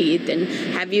brushing your teeth, and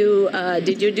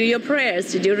did you do your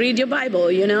prayers? Did you read your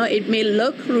Bible? You know, it may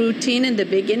look routine in the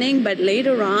beginning, but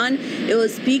later on, it will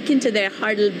speak into their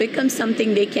heart. It'll become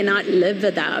something they cannot live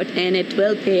without, and it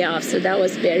will pay off. So that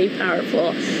was very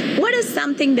powerful. What is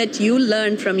something that you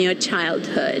learned from your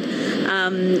childhood?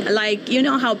 Like, you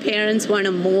know how parents want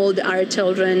to mold our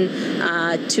children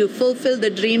to fulfill the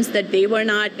dreams that they were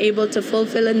not able to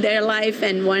fulfill in their life,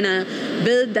 and want to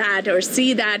build that or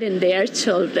see that in their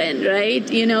children, right?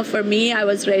 You know, for me, I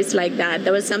was raised like that.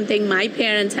 There was something my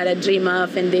parents had a dream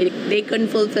of, and they couldn't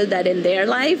fulfill that in their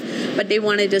life, but they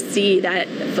wanted to see that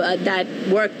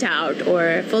worked out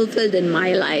or fulfilled in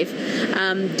my life.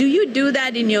 Do you do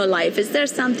that in your life? Is there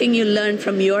something you learned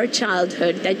from your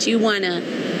childhood that you want to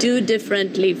do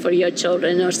differently for your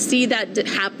children, or see that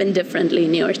happen differently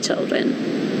in your children?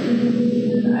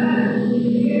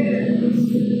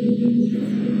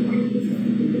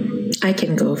 I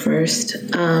can go first.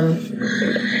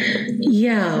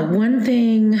 One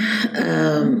thing,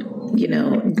 you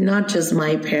know, not just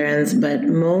my parents, but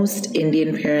most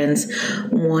Indian parents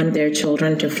want their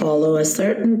children to follow a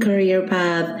certain career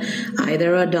path,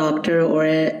 either a doctor or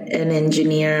an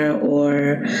engineer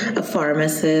or a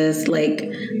pharmacist. Like,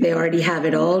 they already have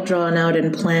it all drawn out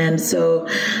and planned. So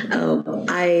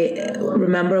I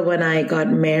remember when I got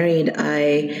married,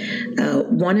 I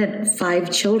wanted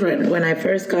 5 children when I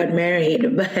first got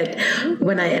married, but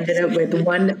when I ended up with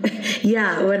one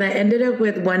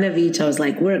of each, I was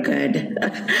like, we're good.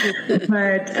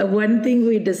 But one thing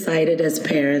we decided as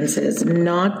parents is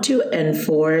not to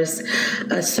enforce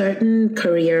a certain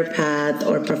career path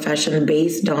or profession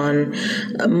based on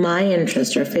my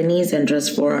interest or Finney's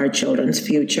interest for our children's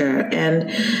future. And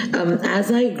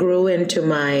as I grew into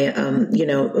my,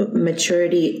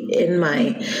 maturity in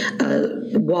my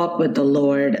walk with the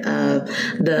Lord,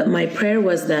 my prayer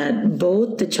was that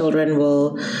both the children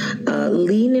will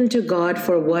lean into God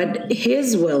for what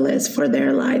His will is for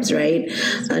their lives, right?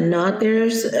 Not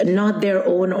their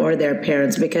own or their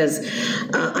parents, because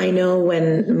I know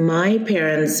when my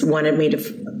parents wanted me to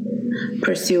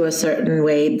pursue a certain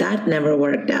way, that never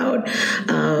worked out.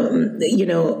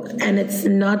 And it's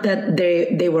not that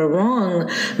they were wrong.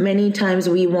 Many times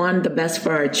we want the best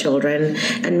for our children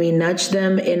and we nudge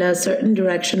them in a certain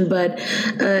direction, but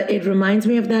it reminds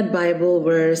me of that Bible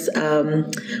verse,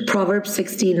 Proverbs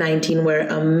 16:19, where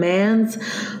a man's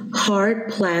heart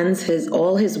plans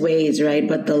all his ways, right?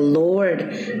 But the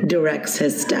Lord directs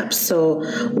his steps. So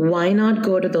why not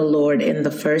go to the Lord in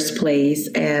the first place?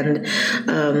 And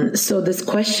so this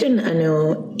question,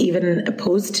 Anu, even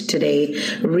posed today,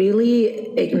 really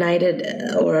ignited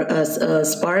or a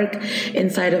spark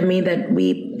inside of me that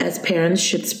we as parents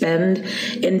should spend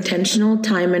intentional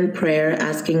time in prayer,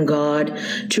 asking God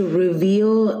to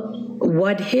reveal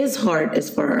what His heart is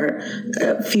for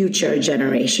our future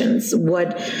generations,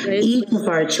 what each of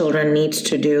our children needs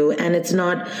to do. And it's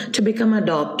not to become a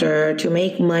doctor, to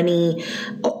make money,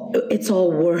 it's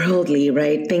all worldly,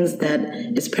 right? Things that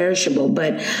is perishable.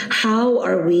 But how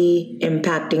are we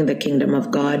impacting the kingdom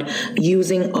of God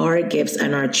using our gifts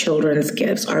and our children's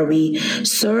gifts? Are we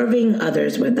serving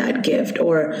others with that gift,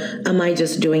 or am I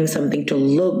just doing something to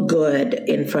look good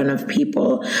in front of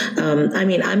people? I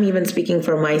mean, I'm even speaking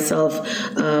for myself.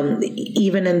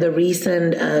 Even in the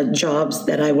recent jobs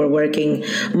that I were working,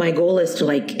 my goal is to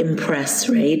like impress,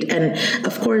 right? And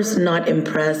of course, not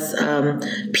impress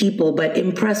people, but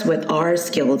impress with our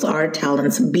skills, our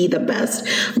talents, be the best.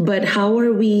 But how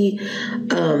are we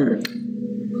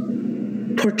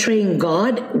portraying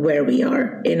God where we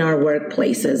are in our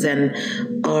workplaces and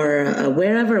our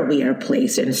wherever we are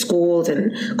placed, in schools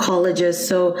and colleges?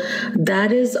 So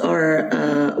that is our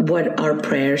what our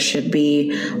prayer should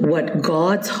be, what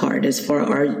God's heart is for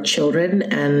our children.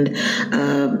 And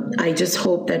I just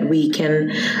hope that we can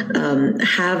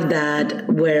have that,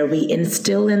 where we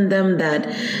instill in them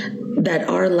that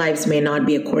our lives may not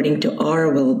be according to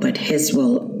our will, but His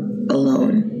will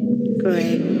alone.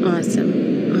 Great. Awesome.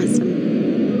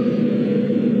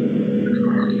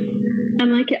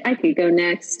 I could go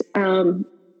next.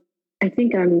 I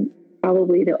think I'm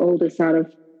probably the oldest out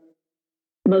of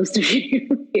most of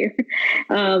you here.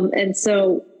 And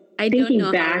so I don't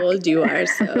know how old you are,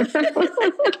 so.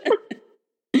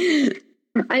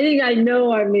 I think I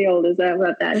know I'm the oldest. How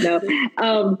about that?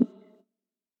 No.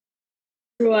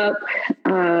 Grew up,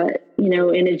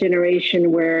 in a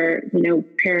generation where,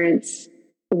 parents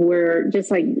were,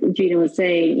 just like Gina was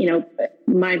saying,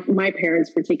 my parents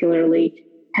particularly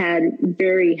had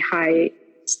very high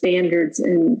standards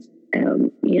and,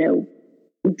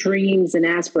 dreams and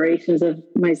aspirations of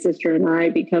my sister and I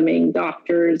becoming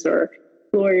doctors or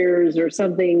lawyers or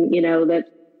something, that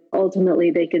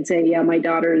ultimately they could say, yeah, my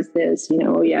daughter is this,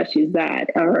 oh yeah, she's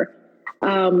that. Or,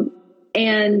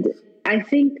 and I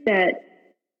think that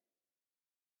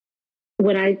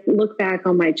when I look back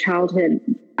on my childhood,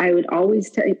 I would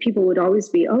always people would always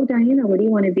be, oh, Diana, what do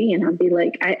you want to be? And I'd be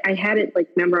like, I had it like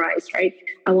memorized, right?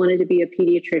 I wanted to be a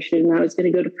pediatrician. I was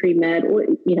going to go to pre-med, or,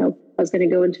 I was going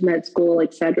to go into med school,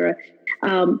 et cetera.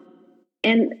 And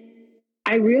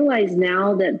I realize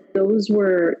now that those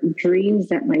were dreams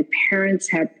that my parents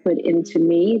had put into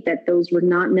me, that those were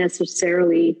not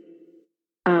necessarily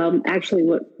actually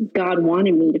what God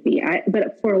wanted me to be.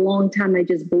 But for a long time, I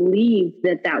just believed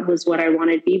that was what I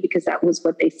wanted to be, because that was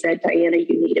what they said, Diana,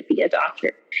 you need to be a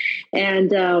doctor.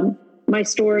 And my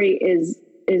story is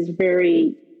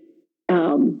very,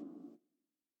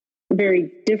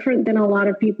 very different than a lot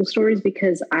of people's stories,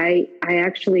 because I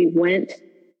actually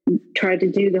tried to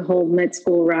do the whole med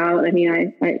school route. I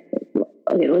mean,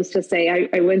 okay, let's just say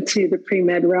I went to the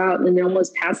pre-med route and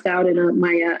almost passed out in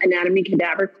my anatomy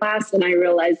cadaver class. And I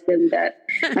realized then that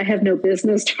I have no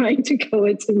business trying to go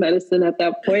into medicine at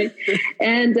that point.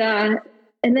 And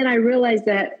then I realized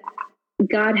that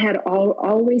God had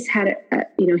always had,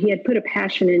 He had put a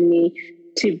passion in me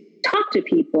to talk to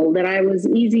people, that I was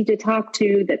easy to talk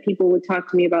to, that people would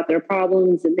talk to me about their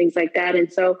problems and things like that.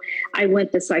 And so I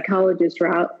went the psychologist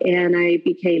route, and I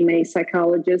became a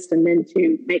psychologist. And then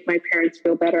to make my parents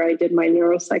feel better, I did my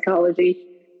neuropsychology.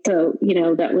 So,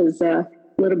 that was a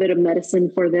little bit of medicine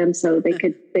for them, so they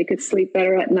could sleep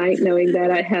better at night, knowing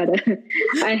that I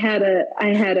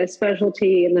had a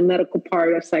specialty in the medical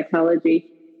part of psychology.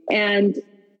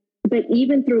 But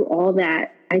even through all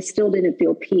that, I still didn't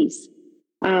feel peace.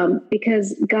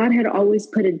 Because God had always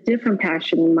put a different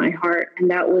passion in my heart,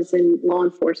 and that was in law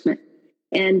enforcement.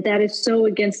 And that is so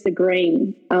against the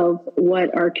grain of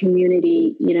what our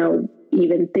community,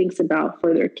 even thinks about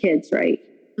for their kids, right?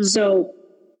 Mm-hmm. So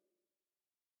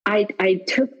I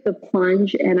took the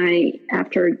plunge, and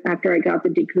after I got the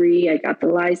degree, I got the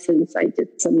license, I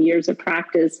did some years of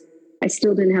practice. I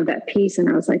still didn't have that peace. And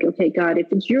I was like, okay, God,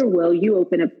 if it's your will, you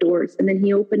open up doors. And then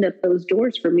He opened up those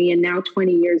doors for me. And now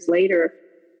 20 years later,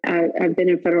 I've been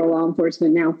in federal law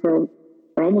enforcement now for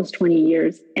almost 20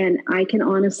 years. And I can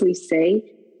honestly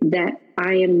say that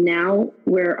I am now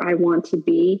where I want to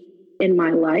be in my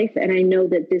life. And I know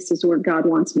that this is where God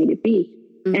wants me to be.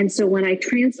 Mm-hmm. And so when I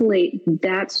translate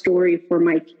that story for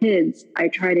my kids, I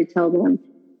try to tell them,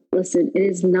 listen, it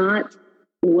is not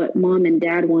what mom and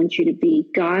dad want you to be.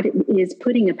 God is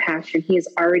putting a passion. He has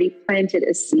already planted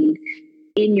a seed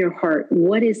in your heart.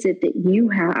 What is it that you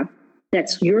have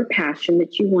that's your passion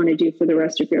that you want to do for the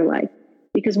rest of your life?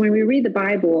 Because when we read the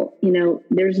Bible,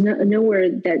 there's nowhere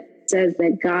that says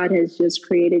that God has just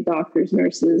created doctors,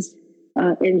 nurses,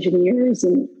 engineers,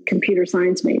 and computer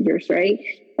science majors, right?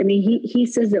 I mean, he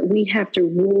says that we have to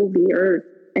rule the earth,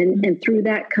 and through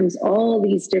that comes all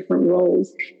these different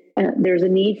roles. There's a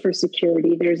need for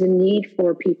security. There's a need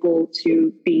for people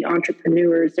to be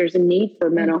entrepreneurs. There's a need for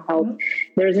mental health.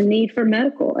 There's a need for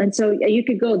medical. And so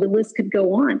the list could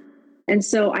go on. And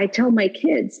so I tell my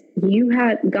kids,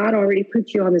 God already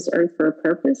put you on this earth for a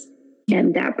purpose,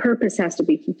 and that purpose has to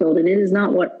be fulfilled. And it is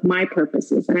not what my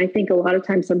purpose is. And I think a lot of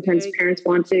times, sometimes parents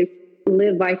want to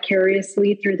live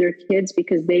vicariously through their kids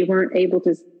because they weren't able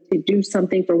to do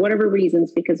something for whatever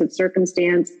reasons, because of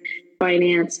circumstance,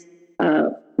 finance,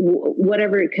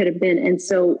 whatever it could have been. And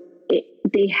so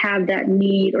they have that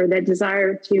need or that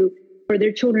desire for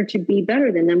their children to be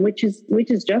better than them, which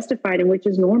is justified and which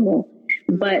is normal.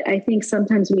 But I think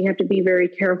sometimes we have to be very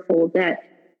careful that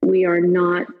we are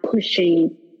not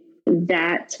pushing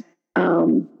that,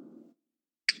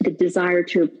 the desire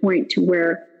to a point to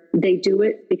where they do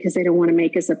it because they don't want to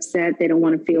make us upset. They don't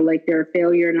want to feel like they're a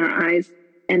failure in our eyes,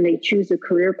 and they choose a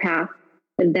career path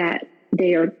that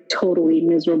they are totally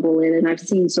miserable in. And I've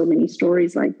seen so many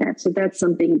stories like that. So that's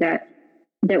something that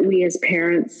we as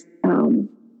parents,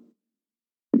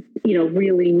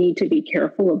 really need to be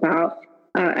careful about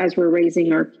as we're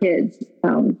raising our kids,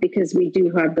 because we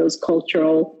do have those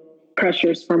cultural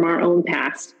pressures from our own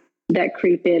past that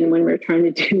creep in when we're trying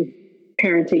to do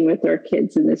parenting with our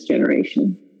kids in this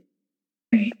generation.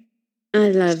 I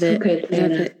love it. Okay,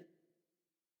 love it.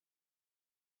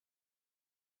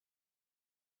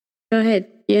 Go ahead,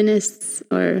 Eunice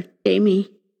or Jamie.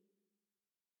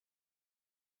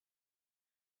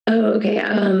 Oh, okay.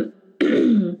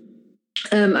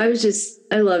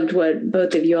 I loved what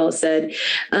both of you all said.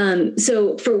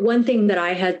 So for one thing that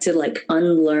I had to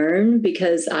unlearn,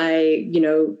 because I,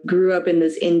 grew up in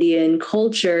this Indian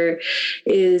culture,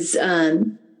 is,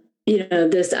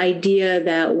 this idea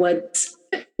that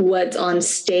what's on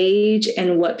stage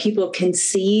and what people can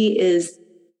see is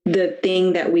the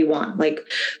thing that we want.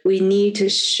 We need to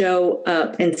show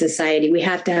up in society. We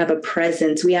have to have a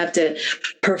presence. We have to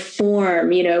perform,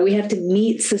 we have to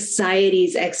meet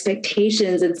society's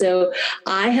expectations. And so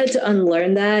I had to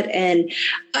unlearn that. And,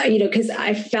 because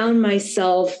I found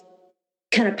myself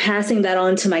kind of passing that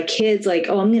on to my kids, I'm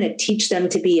going to teach them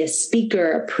to be a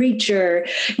speaker, a preacher,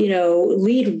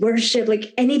 lead worship,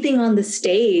 anything on the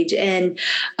stage. And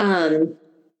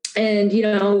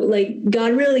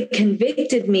God really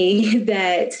convicted me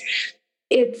that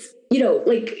it's,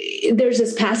 there's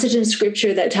this passage in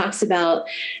scripture that talks about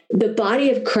the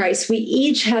body of Christ. We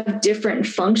each have different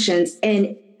functions,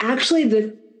 and actually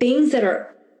the things that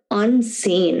are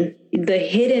unseen, the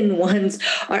hidden ones,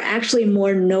 are actually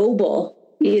more noble,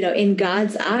 in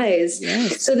God's eyes.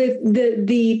 Yes. So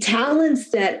the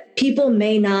talents that people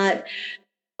may not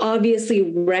obviously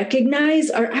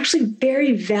recognize are actually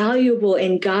very valuable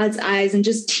in God's eyes. And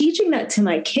just teaching that to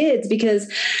my kids,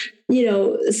 because,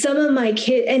 some of my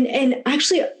kids, and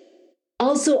actually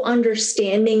also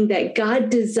understanding that God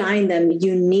designed them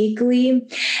uniquely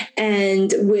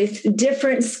and with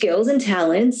different skills and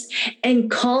talents, and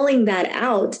calling that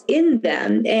out in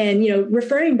them. And,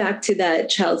 referring back to that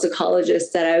child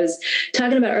psychologist that I was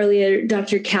talking about earlier,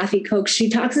 Dr. Kathy Koch, she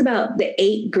talks about the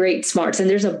 8 great smarts. And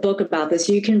there's a book about this,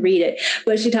 you can read it.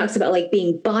 But she talks about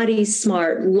being body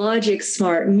smart, logic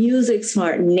smart, music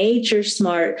smart, nature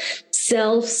smart,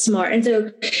 self smart. And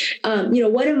so,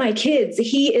 one of my kids,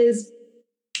 he is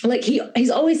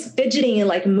he's always fidgeting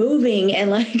and moving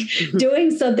and doing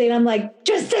something. I'm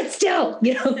just sit still,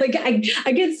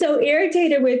 I get so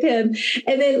irritated with him.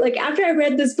 And then after I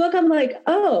read this book, I'm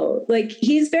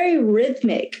he's very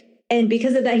rhythmic. And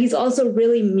because of that, he's also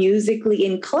really musically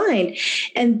inclined.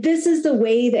 And this is the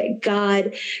way that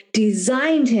God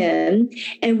designed him.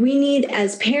 And we need,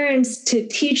 as parents, to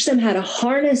teach them how to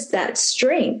harness that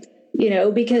strength.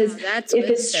 Because if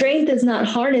his strength is not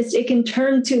harnessed, it can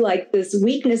turn to this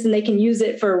weakness, and they can use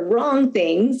it for wrong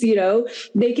things.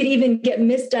 They could even get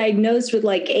misdiagnosed with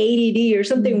ADD or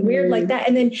something weird like that.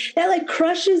 And then that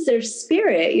crushes their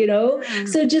spirit,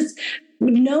 So just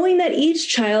knowing that each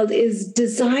child is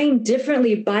designed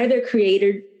differently by their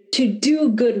creator to do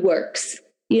good works,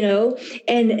 and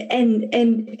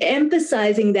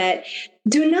emphasizing that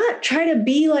do not try to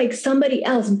be like somebody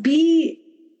else, be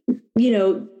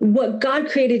what God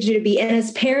created you to be. And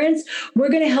as parents, we're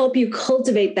going to help you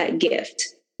cultivate that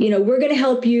gift. We're going to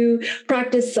help you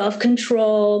practice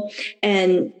self-control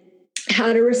and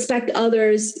how to respect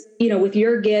others, with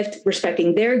your gift,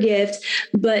 respecting their gift,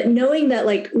 but knowing that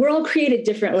we're all created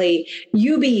differently.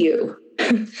 You be you.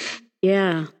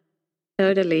 Yeah,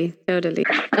 totally. I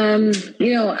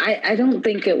don't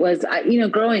think it was,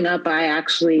 growing up, I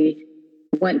actually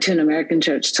went to an American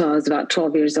church till I was about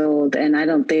 12 years old. And I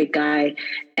don't think I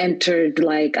entered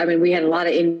we had a lot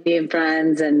of Indian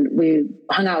friends and we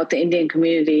hung out with the Indian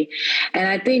community. And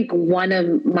I think one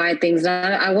of my things,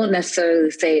 I won't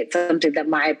necessarily say it's something that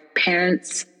my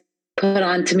parents put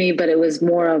onto me, but it was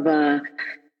more of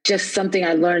just something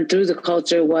I learned through the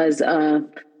culture was,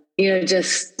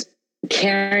 just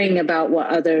caring about what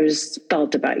others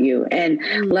felt about you and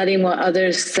letting what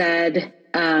others said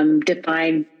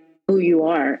define who you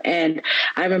are. And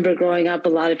I remember growing up,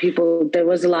 there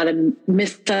was a lot of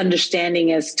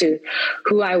misunderstanding as to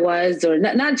who I was, or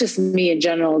not just me in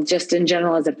general, just in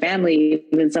general as a family,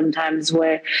 even sometimes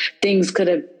where things could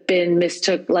have been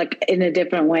mistook like in a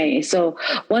different way. So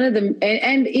one of them,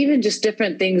 and even just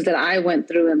different things that I went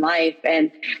through in life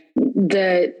and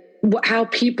how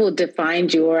people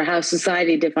defined you or how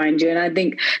society defined you. And I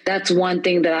think that's one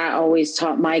thing that I always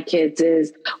taught my kids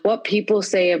is what people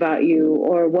say about you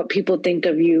or what people think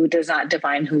of you does not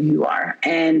define who you are.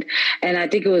 And I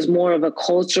think it was more of a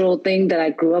cultural thing that I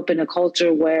grew up in a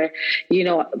culture where,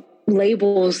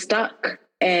 labels stuck.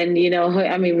 And,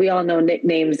 we all know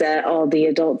nicknames that all the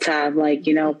adults have,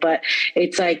 but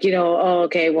it's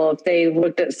okay, well, if they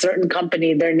worked at a certain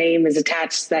company, their name is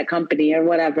attached to that company or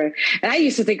whatever. And I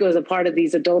used to think it was a part of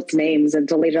these adults' names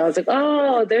until later I was like,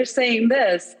 oh, they're saying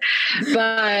this.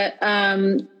 But,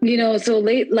 so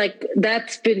late,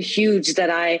 that's been huge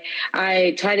that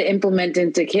I try to implement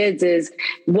into kids is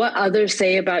what others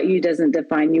say about you doesn't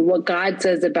define you. What God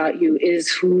says about you is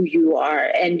who you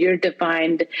are. And you're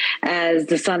defined as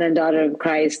the son and daughter of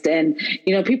Christ. And,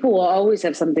 people will always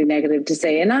have something negative to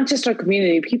say, and not just our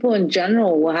community, people in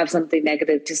general will have something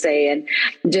negative to say, and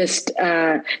just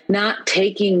not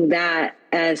taking that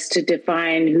as to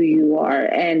define who you are.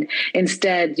 And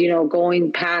instead,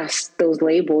 going past those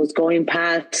labels, going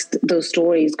past those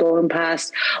stories, going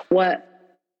past what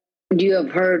you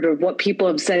have heard or what people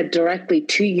have said directly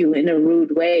to you in a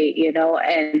rude way,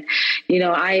 and,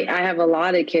 I have a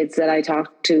lot of kids that I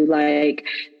talk to,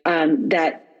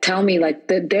 that tell me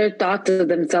their thoughts of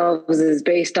themselves is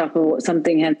based off of what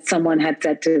someone had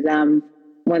said to them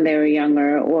when they were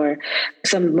younger, or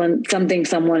something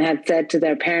someone had said to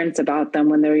their parents about them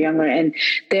when they were younger. And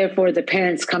therefore the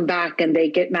parents come back and they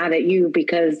get mad at you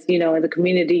because, in the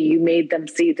community, you made them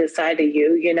see this side of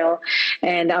you,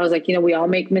 And I was like, we all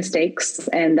make mistakes.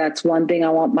 And that's one thing I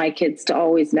want my kids to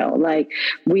always know.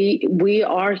 We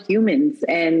are humans,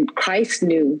 and Christ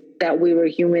knew that we were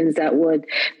humans that would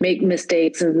make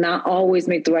mistakes and not always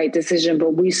make the right decision,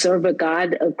 but we serve a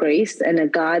God of grace and a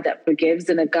God that forgives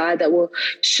and a God that will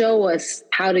show us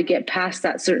how to get past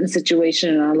that certain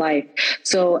situation in our life.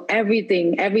 So every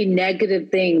negative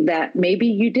thing that maybe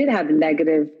you did have a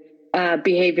negative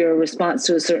behavior or response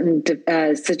to a certain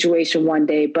situation one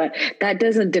day, but that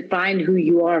doesn't define who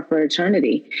you are for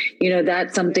eternity.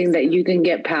 That's something that you can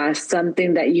get past,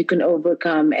 something that you can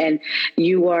overcome, and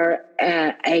you are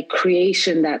a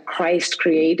creation that Christ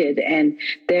created, and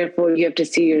therefore you have to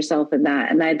see yourself in that.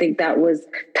 And I think that was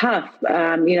tough.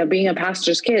 Being a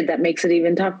pastor's kid, that makes it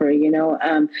even tougher.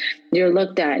 You're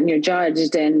looked at and you're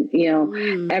judged, and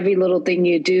every little thing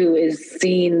you do is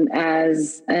seen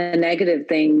as a negative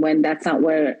thing when that's not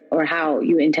where or how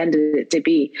you intended it to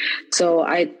be. So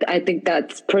I think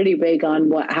that's pretty big on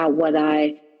what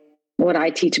I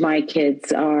teach my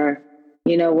kids are,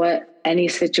 any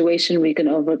situation we can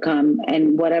overcome,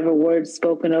 and whatever words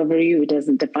spoken over you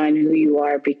doesn't define who you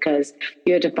are, because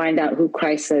you have to find out who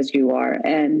Christ says you are.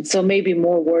 And so maybe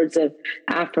more words of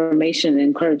affirmation and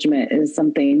encouragement is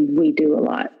something we do a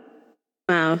lot.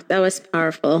 Wow, that was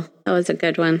powerful. That was a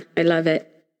good one. I love it.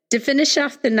 To finish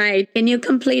off the night, can you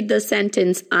complete the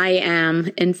sentence, I am,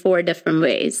 in 4 different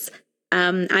ways?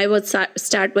 I would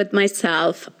start with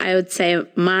myself. I would say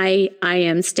my I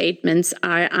am statements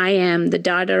are, I am the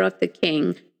daughter of the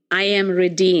King. I am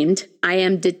redeemed. I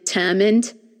am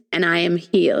determined, and I am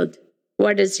healed.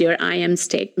 What is your I am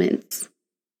statements?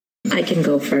 I can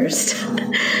go first.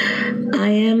 I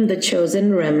am the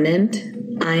chosen remnant.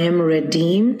 I am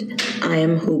redeemed. I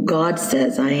am who God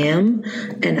says I am,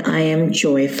 and I am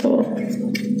joyful.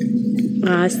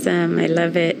 Awesome. I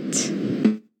love it.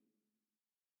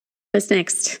 What's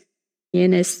next?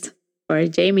 Eunice or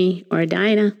Jamie or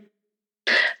Diana?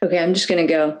 Okay, I'm just going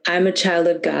to go. I'm a child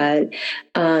of God.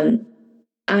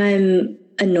 I'm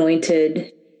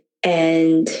anointed,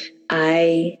 and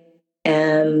I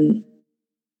am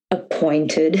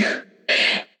appointed,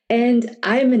 and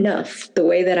I'm enough the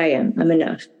way that I am. I'm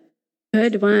enough.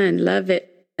 Good one. Love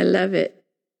it. I love it.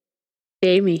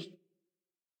 Jamie.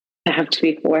 I have to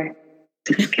be 4.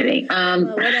 Just kidding.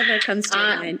 Well, whatever comes to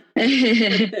mind.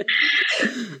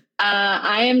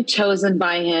 I am chosen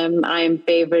by him. I am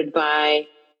favored by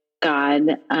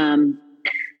God.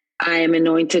 I am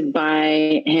anointed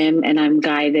by him, and I'm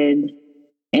guided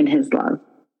in his love.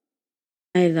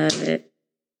 I love it.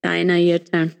 Diana, your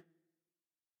turn.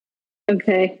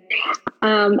 Okay.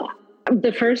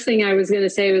 The first thing I was going to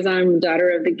say was I'm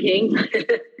daughter of the king,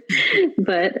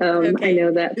 but I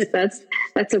know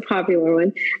that's a popular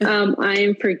one. I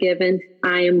am forgiven.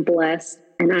 I am blessed,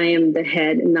 and I am the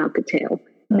head and not the tail.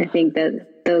 I think that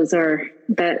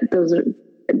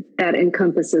that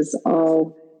encompasses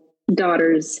all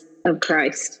daughters of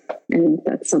Christ, and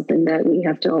that's something that we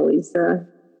have to always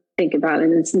think about.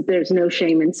 And there's no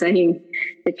shame in saying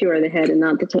that you are the head and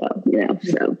not the tail.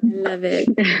 So love it.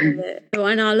 I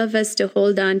want all of us to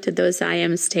hold on to those I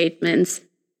am statements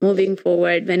moving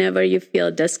forward. Whenever you feel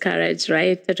discouraged,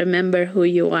 right? To remember who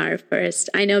you are first.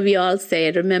 I know we all say,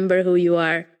 remember who you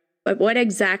are. But what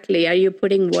exactly are you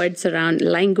putting words around,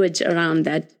 language around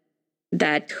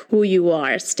that who you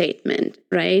are statement,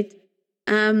 right?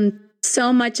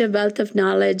 So much a wealth of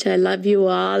knowledge. I love you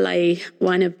all. I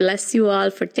want to bless you all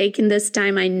for taking this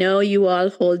time. I know you all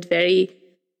hold very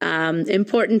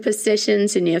important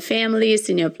positions in your families,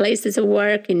 in your places of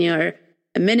work, in your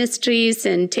ministries,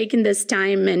 and taking this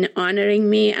time and honoring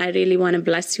me. I really want to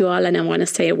bless you all, and I want to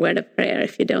say a word of prayer,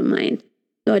 if you don't mind.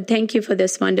 Lord, thank you for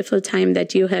this wonderful time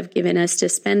that you have given us to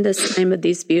spend this time with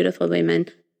these beautiful women.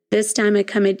 This time I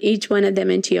commit each one of them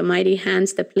into your mighty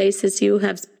hands, the places you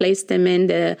have placed them in,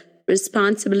 the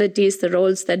responsibilities, the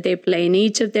roles that they play in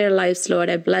each of their lives,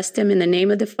 Lord. I bless them in the name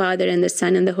of the Father and the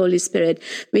Son and the Holy Spirit.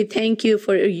 We thank you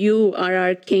for you are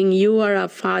our King, you are our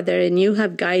Father, and you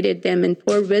have guided them and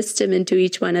poured wisdom into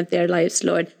each one of their lives,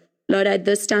 Lord. Lord, at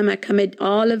this time, I commit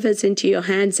all of us into your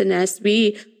hands, and as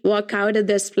we walk out of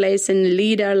this place and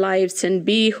lead our lives and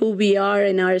be who we are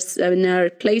in our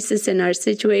places, in our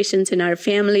situations, in our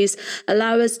families,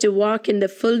 allow us to walk in the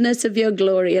fullness of your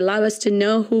glory. Allow us to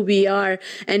know who we are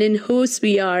and in whose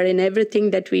we are in everything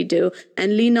that we do,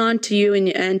 and lean on to you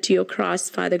and to your cross,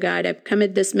 Father God. I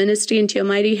commit this ministry into your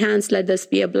mighty hands. Let this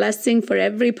be a blessing for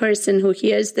every person who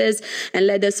hears this, and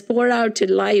let us pour out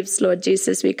to lives, Lord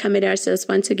Jesus. We commit ourselves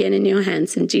once again in your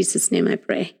hands. In Jesus' name I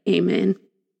pray. Amen.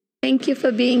 Thank you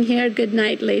for being here. Good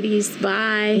night, ladies.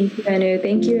 Bye. Thank you, Anu.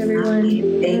 Thank you, everyone.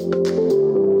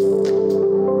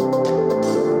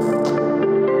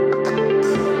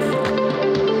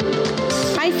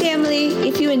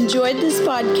 If you enjoyed this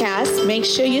podcast, make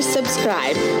sure you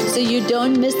subscribe so you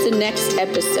don't miss the next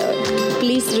episode.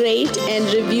 Please rate and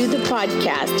review the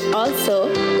podcast. Also,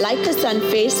 like us on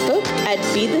Facebook at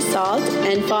Be The Salt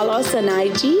and follow us on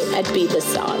IG at Be The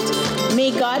Salt.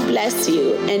 May God bless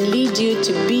you and lead you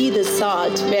to be the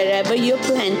salt wherever you're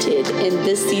planted in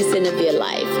this season of your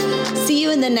life. See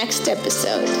you in the next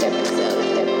episode.